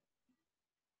with it.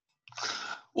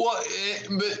 Well,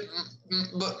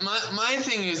 but my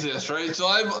thing is this, right? So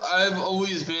I've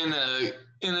always been a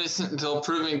innocent until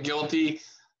proven guilty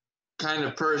kind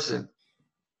of person,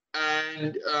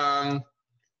 and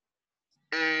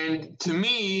to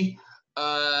me,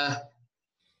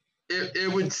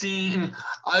 it would seem,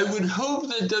 I would hope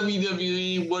that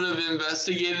WWE would have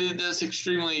investigated this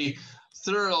extremely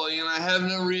thoroughly, and I have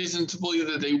no reason to believe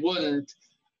that they wouldn't,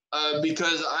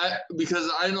 because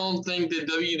I don't think that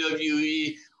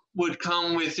WWE would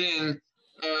come within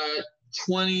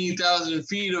 20,000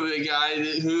 feet of a guy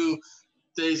who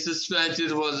they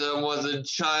suspected was a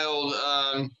child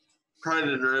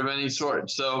predator of any sort.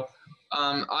 So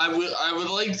I would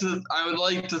like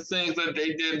to think that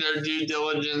they did their due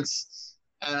diligence,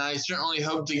 and I certainly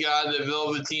hope to God that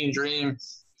Velveteen Dream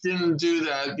didn't do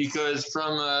that because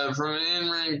from an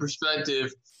in-ring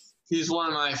perspective, he's one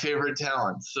of my favorite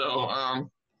talents. So,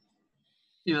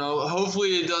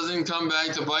 hopefully it doesn't come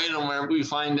back to bite him where we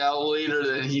find out later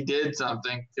that he did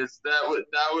something, because that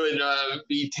would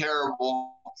be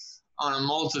terrible on a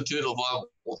multitude of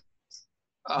levels.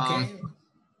 Okay.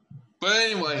 But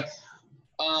anyway,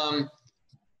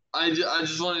 I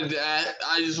just wanted to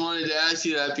ask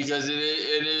you that because it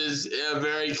is a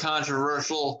very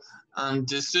controversial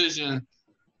decision.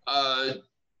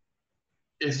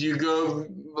 If you go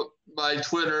by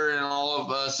Twitter and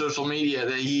all of social media,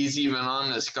 that he's even on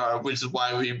this card, which is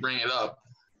why we bring it up.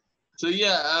 So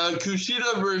yeah,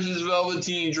 Kushida versus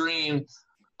Velveteen Dream.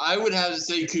 I would have to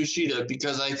say Kushida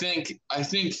because I think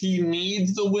he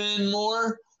needs the win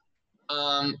more,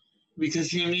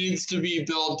 because he needs to be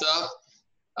built up.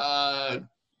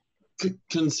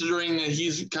 Considering that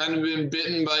he's kind of been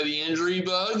bitten by the injury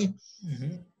bug,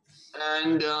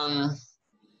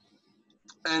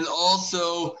 and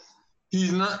also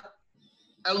he's not,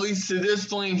 at least to this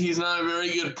point, he's not a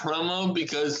very good promo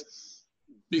because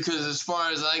as far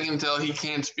as I can tell, he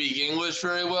can't speak English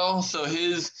very well. So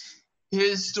his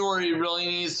story really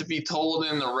needs to be told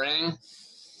in the ring,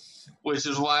 which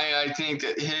is why I think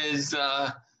that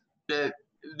that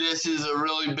this is a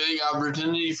really big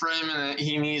opportunity for him, and that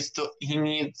he needs the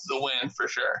win for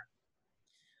sure.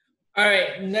 All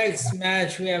right, next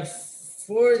match we have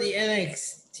for the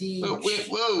NXT. Whoa.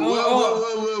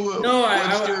 No,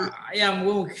 I'm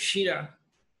going with Kushida.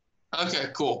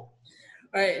 Okay, cool.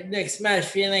 All right, next match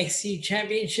for the NXT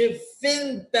Championship: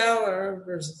 Finn Balor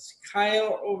versus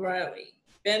Kyle O'Reilly.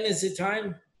 Ben, is it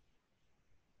time?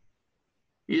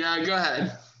 Yeah, go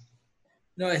ahead.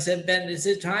 No, I said, Ben, is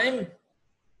it time?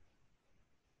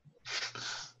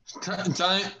 Time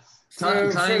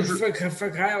for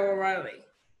Kyle O'Reilly.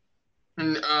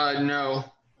 No.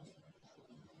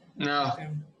 Okay.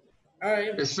 All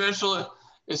right. Especially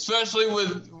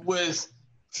with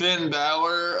Finn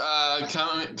Balor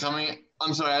coming.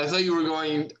 I'm sorry, I thought you were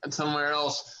going somewhere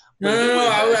else. No.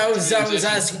 I was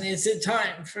asking, is it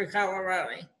time for Kyle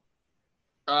O'Reilly?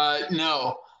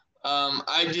 No.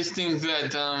 I just think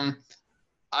that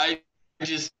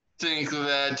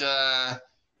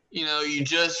you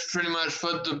just pretty much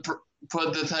put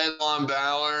the title on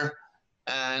Balor,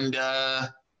 and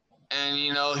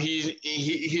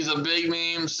he's a big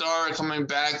name star coming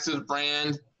back to the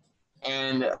brand,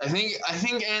 and I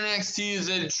think NXT is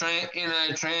in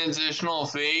a transitional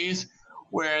phase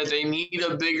where they need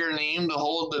a bigger name to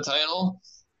hold the title.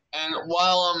 And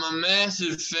while I'm a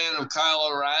massive fan of Kyle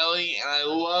O'Reilly, and I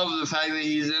love the fact that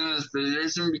he's in this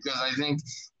position because I think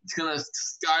it's going to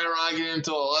skyrocket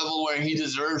into a level where he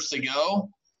deserves to go,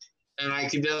 and I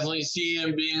can definitely see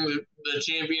him being the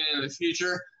champion in the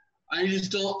future, I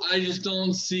just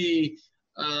don't see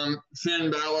Finn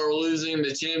Balor losing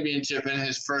the championship in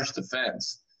his first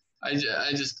defense. I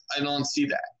don't see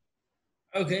that.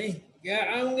 Okay.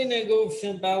 Yeah, I'm going to go with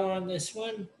Finn Balor on this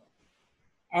one.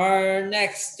 Our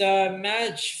next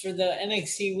match for the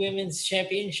NXT Women's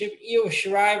Championship, Io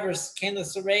Shirai versus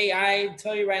Candice LeRae. I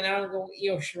tell you right now, I'm going with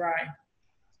Io Shirai.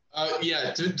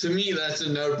 Yeah, to me, that's a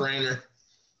no-brainer.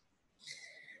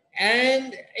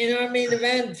 And in our main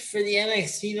event for the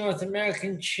NXT North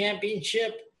American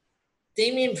Championship,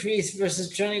 Damian Priest versus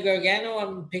Johnny Gargano.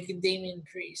 I'm picking Damian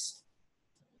Priest.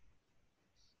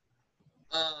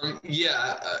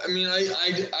 Yeah, I mean,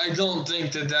 I don't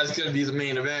think that that's going to be the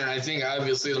main event. I think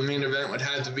obviously the main event would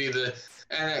have to be the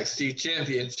NXT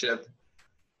Championship.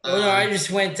 No, I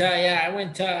just went. I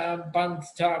went bottom to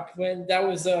top when that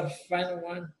was the final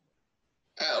one.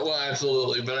 Well,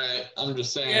 absolutely, but I'm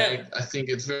just saying. Yeah. I think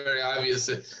it's very obvious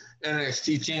that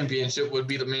NXT Championship would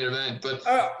be the main event. But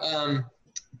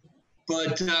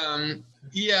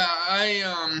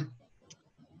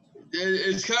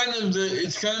It's kind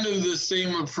of the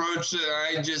same approach that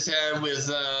I just had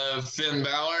with Finn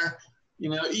Balor.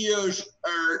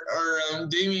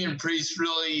 Damian Priest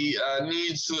really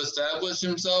needs to establish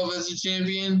himself as a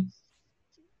champion,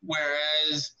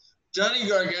 whereas Johnny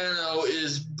Gargano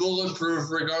is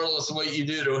bulletproof regardless of what you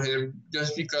do to him,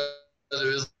 just because of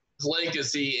his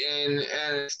legacy in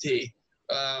NXT.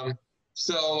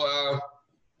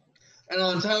 And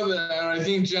on top of that, I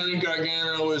think Johnny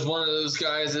Gargano is one of those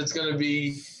guys that's going to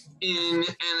be in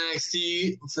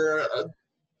NXT for a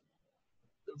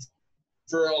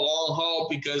long haul,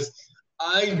 because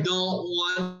I don't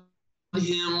want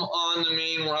him on the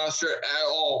main roster at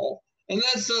all. And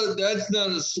that's not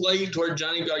a slight toward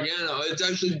Johnny Gargano. It's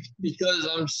actually because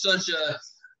I'm such a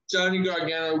Johnny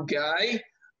Gargano guy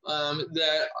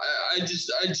that I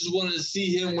just want to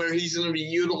see him where he's going to be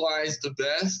utilized the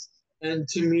best. And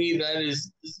to me, that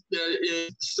is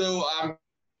so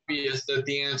obvious that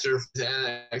the answer is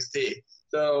NXT.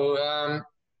 So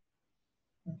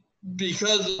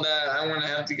because of that, I'm going to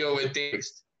have to go with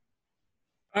Dazed.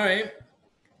 All right.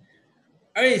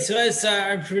 All right, so that's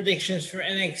our predictions for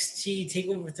NXT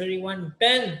TakeOver 31.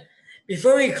 Ben,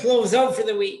 before we close out for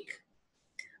the week,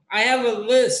 I have a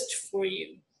list for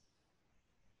you.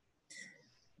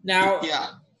 Now,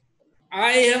 Yeah.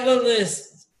 I have a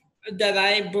list that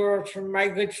I borrowed from my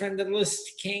good friend, the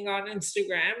List King on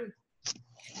Instagram.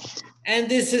 And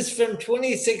this is from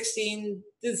 2016.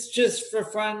 This is just for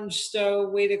fun, just a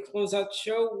way to close out the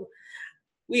show.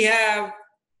 We have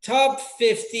top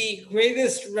 50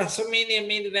 greatest WrestleMania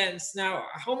main events. Now,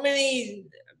 how many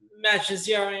matches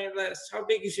are on your list? How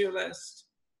big is your list?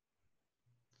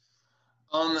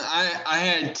 I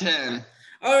had 10.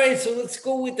 All right, so let's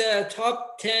go with the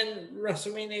top 10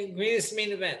 WrestleMania greatest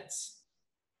main events.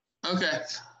 Okay.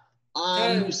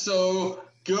 So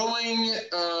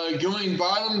going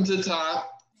bottom to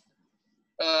top,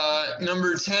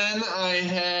 number 10, I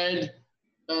had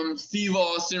Steve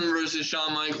Austin versus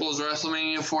Shawn Michaels,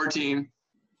 WrestleMania 14.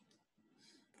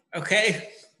 Okay.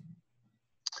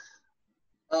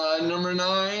 Number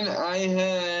 9, I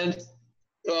had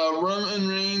Roman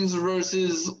Reigns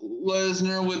versus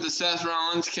Lesnar with the Seth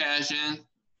Rollins cash-in.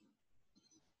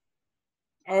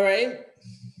 All right.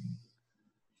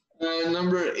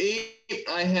 Number 8,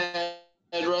 I had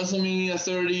WrestleMania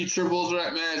 30 triple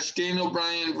threat match, Daniel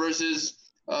Bryan versus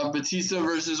Batista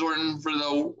versus Orton for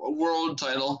the world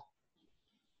title.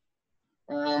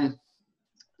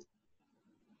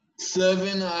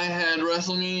 7, I had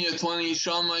WrestleMania 20,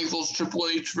 Shawn Michaels, Triple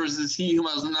H versus He Who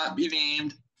Must Not Be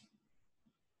Named.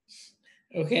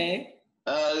 Okay.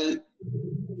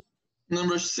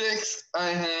 Number 6, I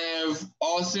have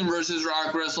Austin versus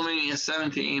Rock, WrestleMania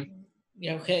 17.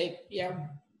 Yeah, okay. Yeah.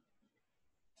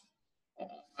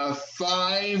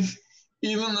 5,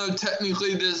 even though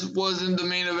technically this wasn't the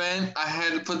main event, I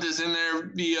had to put this in there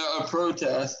via a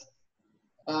protest.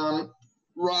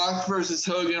 Rock versus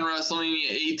Hogan,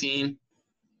 WrestleMania 18.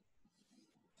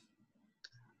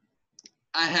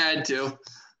 I had to.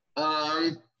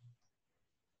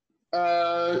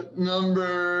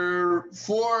 Number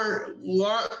 4,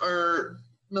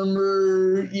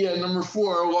 number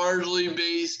 4, largely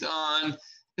based on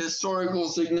historical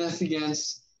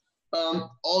significance.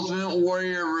 Ultimate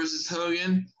Warrior versus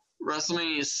Hogan,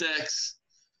 WrestleMania 6.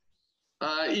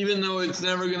 Even though it's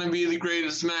never going to be the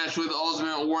greatest match with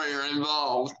Ultimate Warrior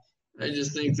involved, I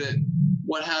just think that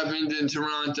what happened in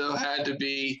Toronto had to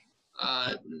be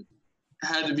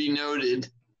noted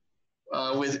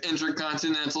with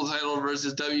Intercontinental title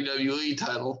versus WWE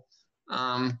title.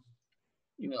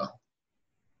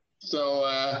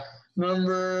 So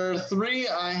number 3,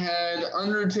 I had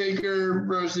Undertaker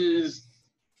versus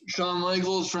Shawn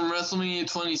Michaels from WrestleMania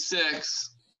 26.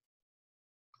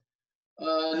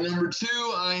 Number 2,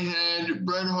 I had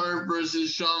Bret Hart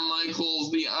versus Shawn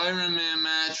Michaels, the Iron Man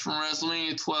match from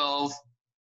WrestleMania 12.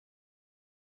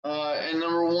 And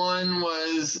number 1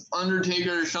 was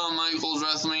Undertaker, Shawn Michaels,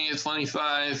 WrestleMania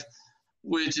 25,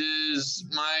 which is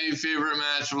my favorite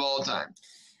match of all time.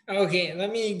 Okay,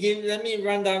 let me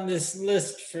run down this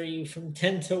list for you from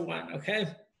 10 to 1, okay?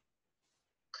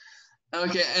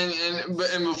 Okay,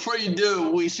 and before you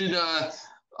do,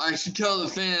 I should tell the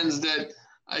fans that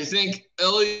I think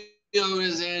Elio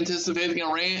is anticipating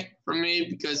a rant from me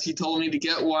because he told me to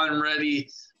get one ready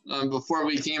before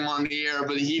we came on the air,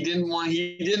 but he didn't want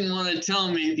to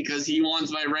tell me because he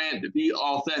wants my rant to be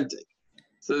authentic.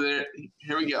 So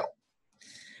here we go.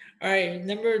 All right,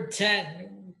 number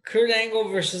 10, Kurt Angle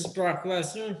versus Brock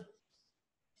Lesnar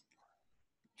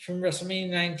from WrestleMania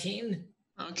 19.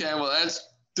 Okay, well that's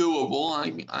doable.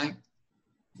 I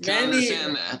can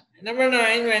understand that. Number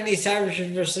 9, Randy Savage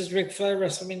versus Ric Flair,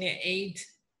 WrestleMania 8.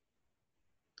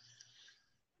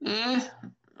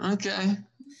 Okay.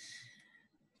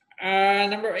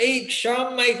 Number 8,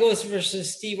 Shawn Michaels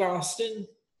versus Steve Austin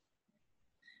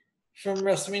from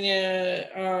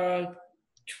WrestleMania.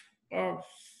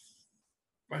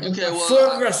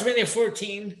 WrestleMania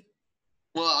 14.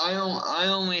 Well, I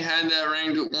only had that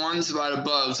ranked one spot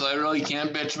above, so I really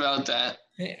can't bitch about that.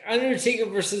 Undertaker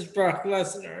versus Brock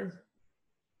Lesnar.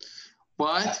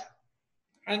 What?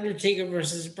 Undertaker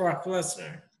versus Brock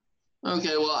Lesnar.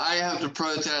 Okay, well, I have to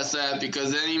protest that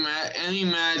because any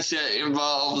match that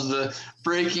involves the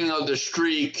breaking of the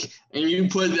streak, and you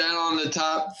put that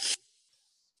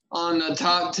on the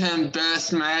top 10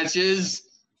 best matches.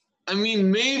 I mean,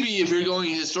 maybe if you're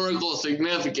going historical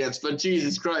significance, but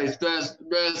Jesus Christ,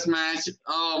 best match.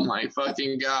 Oh my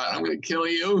fucking God, I'm gonna kill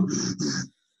you.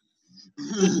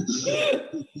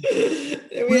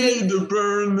 We need to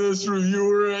burn this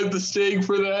reviewer at the stake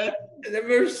for that.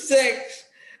 Number 6,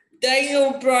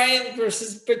 Daniel Bryan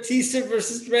versus Batista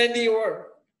versus Randy Orton.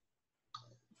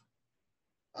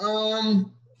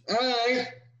 All right.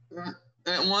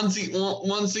 And once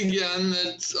again,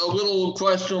 it's a little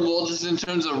questionable just in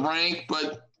terms of rank,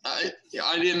 but I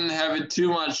didn't have it too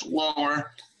much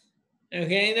lower.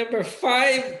 Okay, number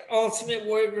 5, Ultimate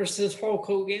Warrior versus Hulk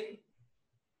Hogan.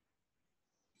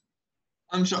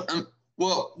 I'm sorry.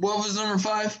 What was number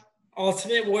 5?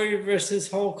 Ultimate Warrior versus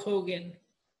Hulk Hogan.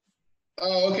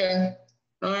 Oh, okay.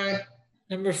 All right.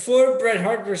 Number 4, Bret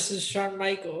Hart versus Shawn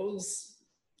Michaels.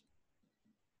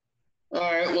 All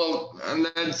right. Well, and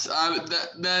that's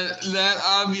that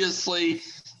obviously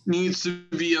needs to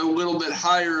be a little bit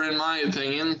higher in my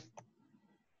opinion.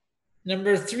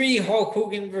 Number 3, Hulk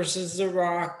Hogan versus The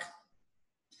Rock.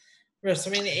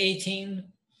 WrestleMania 18.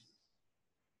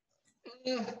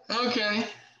 Okay.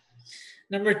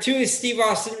 Number 2 is Steve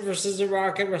Austin versus The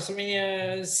Rock at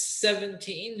WrestleMania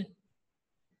 17.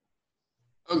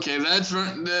 Okay, that's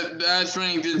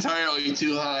ranked entirely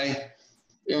too high,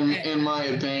 in my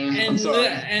opinion. I'm sorry.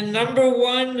 And number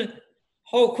 1,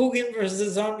 Hulk Hogan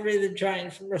versus Andre the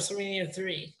Giant from WrestleMania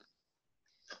 3.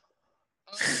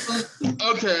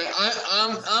 Okay,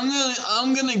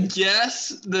 I'm gonna guess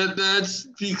that that's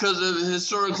because of the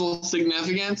historical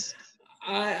significance.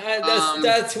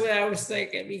 That's what I was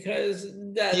thinking, because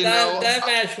that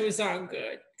match was not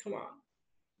good. Come on.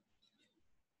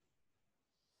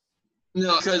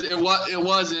 No, because it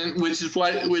wasn't, which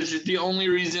is the only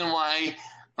reason why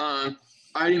I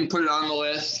didn't put it on the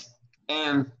list.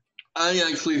 And I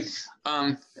actually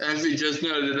just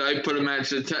noted I put a match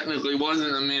that technically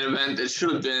wasn't a main event that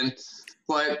should have been,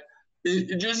 but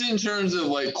just in terms of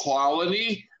like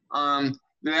quality,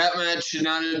 that match should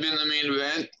not have been the main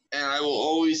event, and I will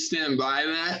always stand by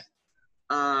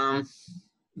that.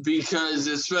 Because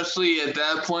especially at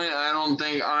that point, I don't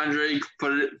think Andre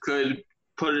could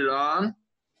put it on.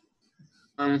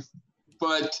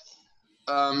 But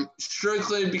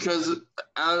strictly because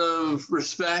out of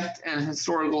respect and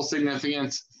historical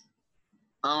significance,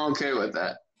 I'm okay with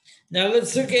that. Now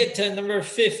let's look at number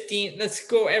 15. Let's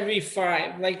go every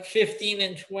 5, like 15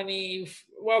 and 20.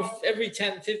 Well, every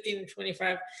 10, 15 and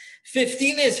 25.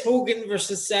 15 is Hogan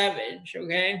versus Savage,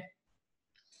 okay?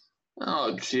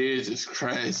 Oh, Jesus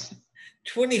Christ.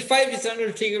 25 is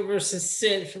Undertaker versus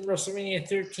Sid from WrestleMania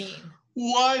 13.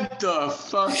 What the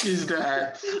fuck is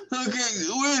that? Okay,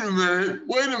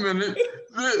 wait a minute.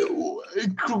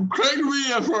 Correct me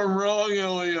if I'm wrong,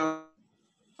 Elio.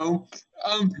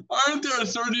 Aren't there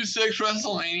 36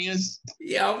 WrestleManias?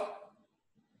 Yep.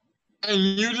 And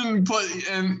you didn't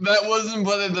and that wasn't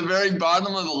put at the very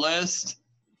bottom of the list?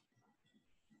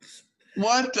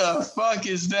 What the fuck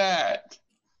is that?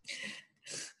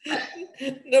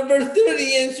 Number 30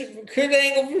 is Kurt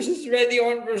Angle versus Randy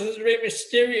Orton versus Rey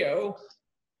Mysterio.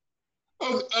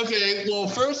 Okay, well,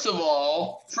 first of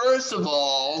all,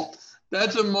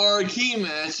 that's a marquee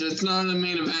match. That's not a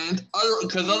main event,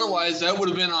 because otherwise that would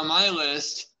have been on my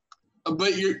list.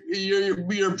 But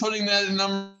you're putting that at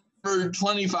number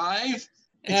 25.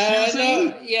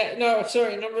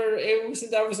 Sorry,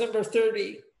 that was number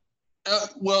 30.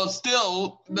 Well,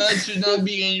 still, that should not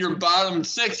be in your bottom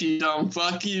 6, you dumb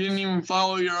fuck. You didn't even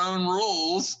follow your own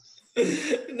rules.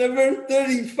 Number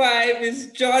 35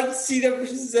 is John Cena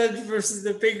versus Edge versus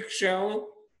The Big Show.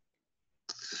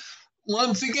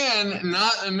 Once again,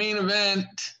 not a main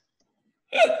event.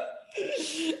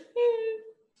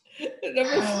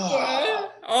 Number 5.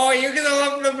 Oh, you're going to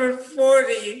love number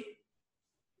 40.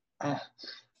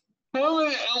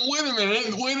 Wait a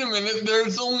minute.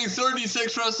 There's only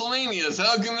 36 WrestleManias.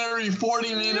 How can there be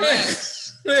 40 main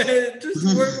events?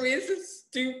 Just work me. This is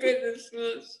stupid.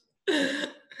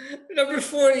 Number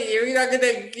 40.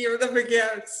 You're never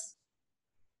guess.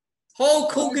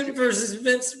 Hulk Hogan versus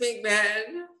Vince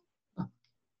McMahon.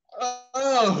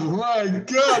 Oh my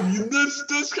God!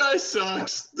 This guy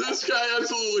sucks. This guy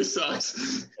absolutely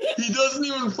sucks. He doesn't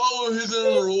even follow his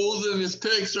own rules, and his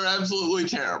picks are absolutely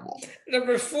terrible.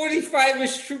 Number 45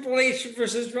 is Triple H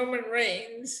versus Roman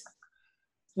Reigns,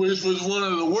 which was one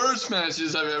of the worst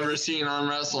matches I've ever seen on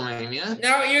WrestleMania.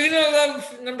 Now you're gonna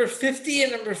love number 50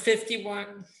 and number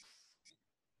 51.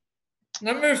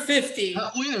 Number 50.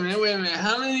 Wait a minute.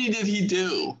 How many did he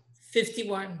do?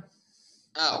 51.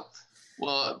 Oh.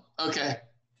 Well, okay.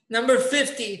 Number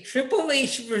 50, Triple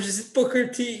H versus Booker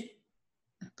T.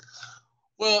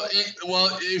 Well,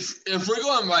 if we're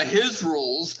going by his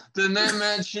rules, then that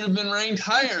match should have been ranked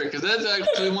higher, because that's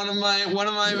actually one of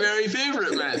my very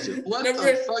favorite matches. What the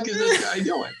fuck is this guy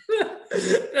doing?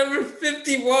 Number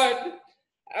 51,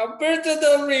 Alberto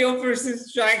Del Rio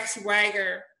versus Jack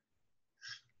Swagger.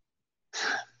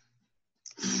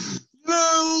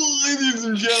 No, ladies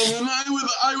and gentlemen,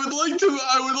 I would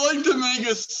like to make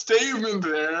a statement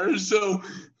there. So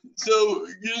you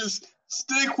just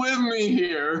stick with me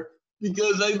here,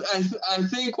 because I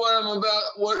think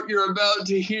what you're about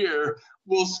to hear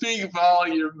will speak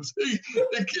volumes. And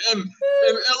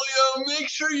Elio, make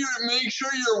sure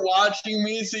you're watching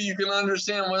me so you can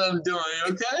understand what I'm doing.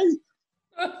 Okay,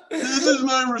 this is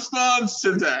my response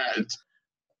to that.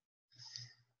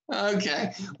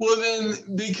 Okay, well then,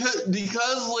 because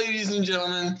ladies and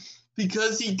gentlemen,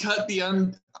 because he cut the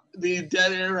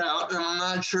dead air out, and I'm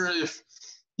not sure if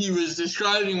he was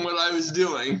describing what I was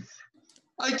doing,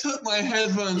 I took my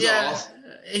headphones off.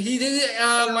 He did it.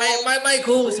 My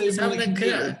co-host was having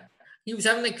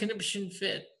a conniption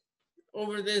fit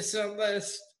over this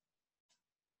list.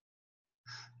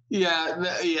 Yeah,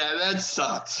 that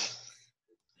sucked.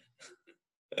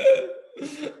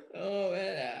 Oh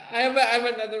man, I have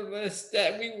another list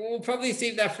that we will probably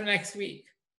save that for next week.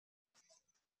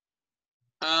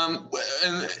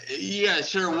 And yeah,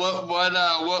 sure.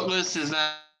 What list is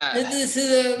that? This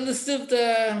is a list of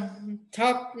the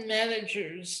top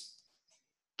managers.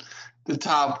 The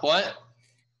top what?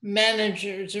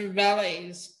 Managers or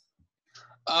valets.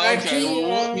 Okay, Actually,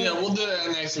 we'll do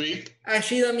that next week.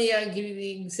 Actually, let me give you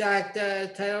the exact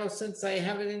title since I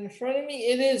have it in front of me.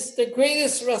 It is the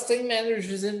greatest wrestling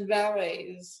managers and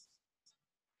valets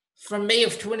from May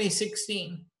of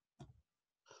 2016.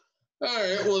 All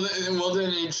right, well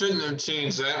then it shouldn't have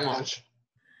changed that much.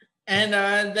 And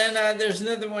then there's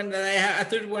another one that I have, a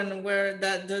third one where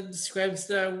that describes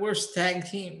the worst tag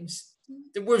teams,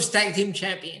 the worst tag team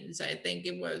champions. I think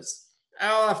it was.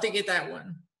 I'll have to get that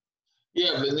one.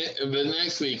 Yeah, but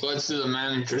next week let's do the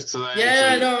managers. So that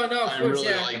I really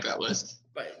like that list.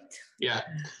 But yeah.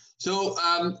 So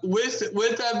with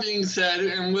that being said,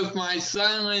 and with my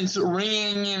silence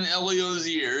ringing in Elio's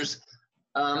ears,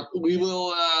 we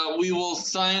will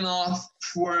sign off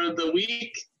for the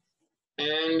week,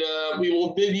 and we will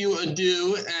bid you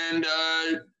adieu, and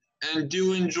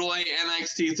do enjoy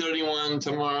NXT 31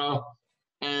 tomorrow,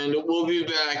 and we'll be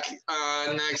back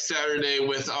next Saturday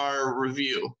with our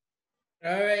review.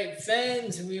 All right,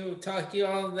 fans, we will talk to you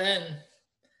all then.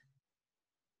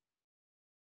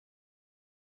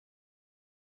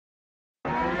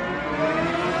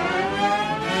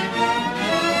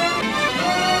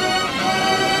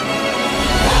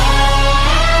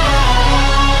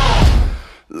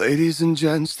 Ladies and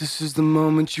gents, this is the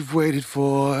moment you've waited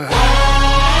for.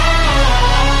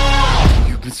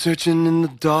 You've been searching in the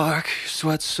dark, your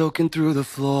sweat soaking through the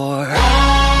floor.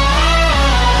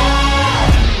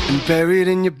 And buried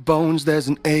in your bones, there's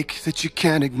an ache that you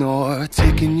can't ignore.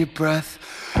 Taking your breath,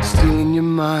 stealing your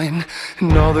mind,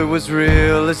 and all that was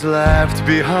real is left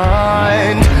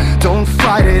behind. Don't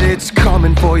fight it, it's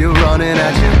coming for you, running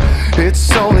at you.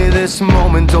 It's only this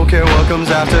moment, don't care what comes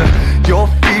after. Your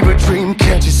fever dream,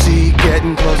 can't you see,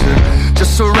 getting closer.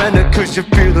 Just surrender, cause you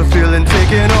feel the feeling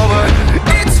taking over.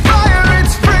 It's fire.